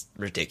 It's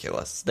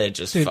ridiculous. They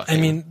just fucking... I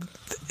mean,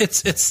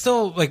 it's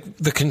still like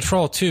the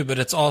control too, but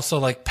it's also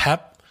like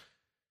Pep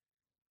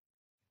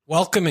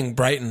welcoming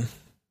Brighton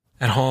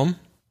at home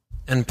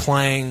and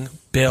playing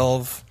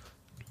Bilv,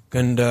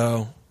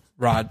 Gundo,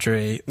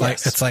 Rodri.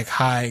 Like, it's like,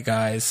 hi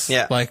guys.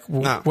 Yeah. Like,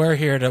 we're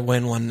here to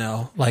win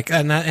 1-0. Like,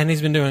 and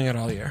he's been doing it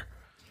all year.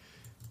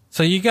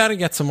 So you got to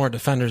get some more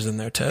defenders in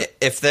there too.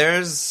 If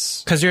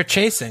there's... Because you're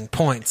chasing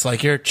points.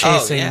 Like, you're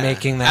chasing,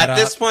 making that At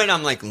this point,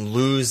 I'm like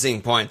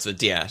losing points with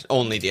Diaz,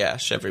 only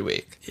Diaz every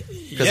week.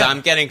 Because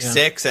I'm getting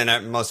 6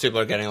 and most people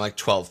are getting like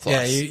 12 plus.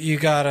 Yeah, you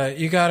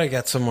gotta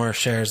get some more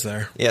shares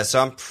there. Yeah,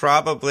 so I'm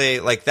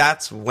probably like,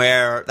 that's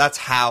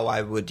how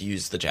I would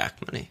use the Jack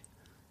money.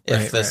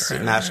 If this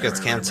match gets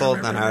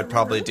canceled, then I would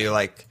probably do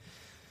like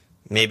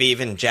maybe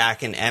even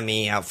Jack and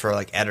Emmy out for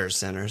like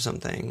Ederson or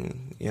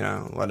something,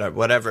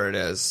 whatever it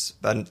is.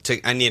 But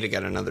I need to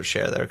get another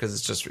share there because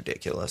it's just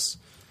ridiculous.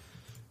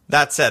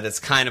 That said, it's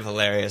kind of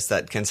hilarious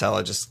that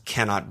Cancelo just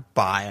cannot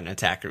buy an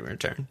attacking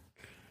return.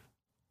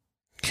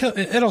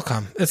 It'll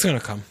come. It's going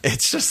to come.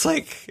 It's just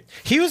like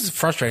he was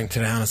frustrating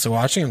today. Honestly,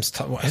 watching him,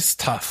 it's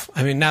tough.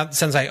 I mean, now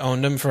since I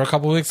owned him for a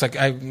couple of weeks, like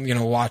I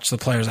watch the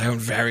players I own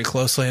very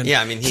closely. And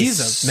I mean,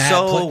 he's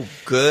so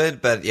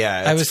good, but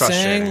it's I was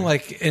saying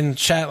like in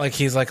chat, like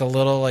he's like a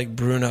little like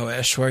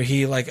Bruno-ish, where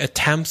he like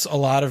attempts a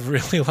lot of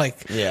really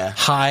like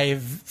high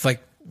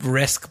like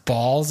risk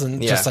balls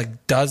and just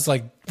like does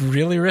like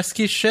really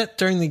risky shit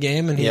during the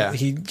game, and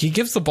he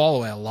gives the ball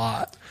away a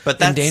lot. But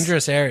in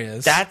dangerous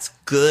areas. That's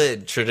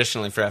good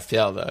traditionally for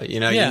FPL, though. You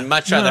know, you'd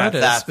much rather have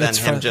that than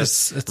him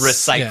just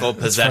recycle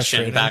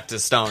possession back to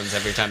Stones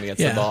every time he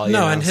gets the ball.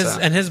 And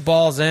his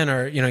balls in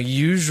are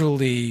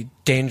usually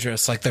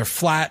dangerous. Like they're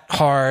flat,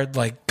 hard,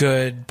 like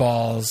good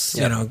balls.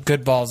 You know,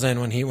 good balls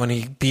in when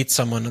he beats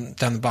someone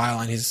down the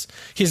byline.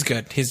 He's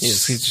good. He's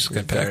just a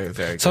good pick. Very,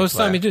 very good. So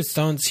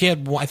Stones. He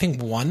had I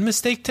think one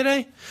mistake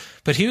today.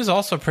 But he was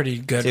also pretty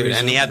good. Dude,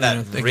 and he had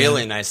that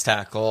really nice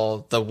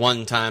tackle the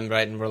one time,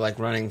 right? And we're like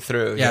running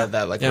through. He had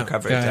that like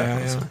recovery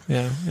tackle.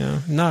 Yeah.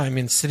 No, I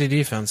mean, City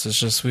defense is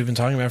just, we've been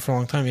talking about it for a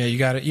long time. Yeah, you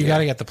got to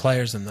get the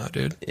players in though,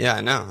 dude. Yeah,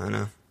 I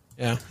know.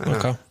 Yeah,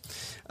 okay.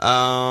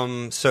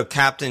 So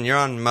captain, you're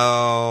on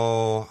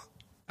Mo.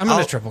 I'm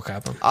going to triple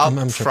cap him. I'll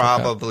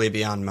probably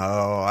be on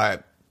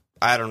Mo.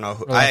 I don't know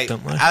who.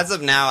 As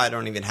of now, I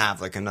don't even have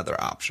like another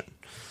option.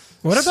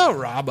 What about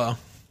Robbo?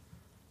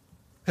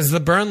 Because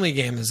the Burnley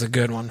game is a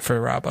good one for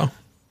Robbo.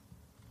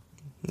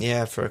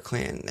 Yeah, for a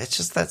clean. It's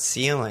just that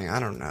ceiling. I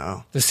don't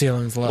know. The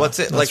ceiling's low. What's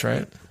it? That's like,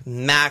 right.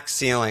 Max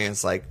ceiling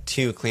is like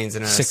 2 cleans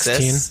and an 16.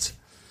 assist.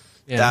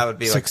 Yeah, that would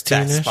be like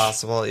best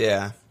possible.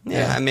 Yeah.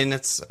 I mean,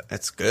 it's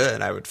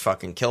good. I would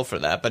fucking kill for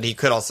that. But he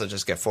could also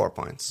just get 4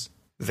 points.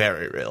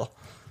 Very real.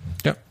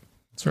 Yep.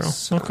 It's real.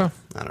 So, okay.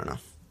 I don't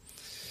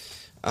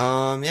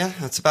know. Yeah,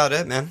 that's about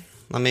it, man.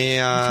 Let me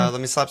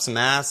slap some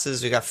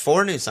asses. We got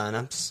 4 new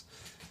signups.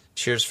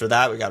 Cheers for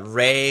that. We got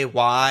Ray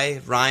Y,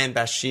 Ryan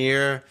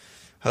Bashir,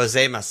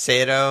 Jose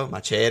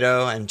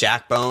Macedo, and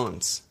Jack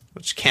Bones,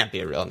 which can't be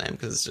a real name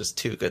because it's just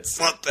too good.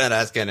 Slip that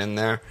ass get in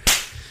there.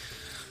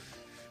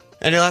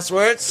 Any last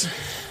words?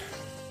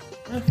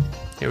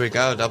 Here we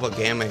go. Double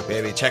game week,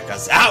 baby. Check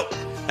us out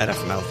at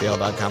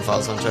FMLField.com. Follow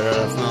us on Twitter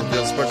at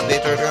FMLField Sports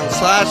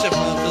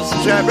 /FMLField.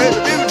 Subscribe, rate,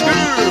 review,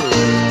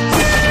 too.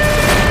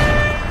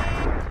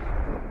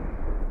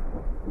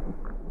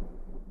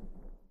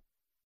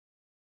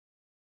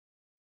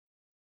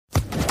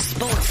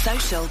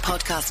 Social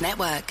Podcast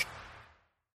Network.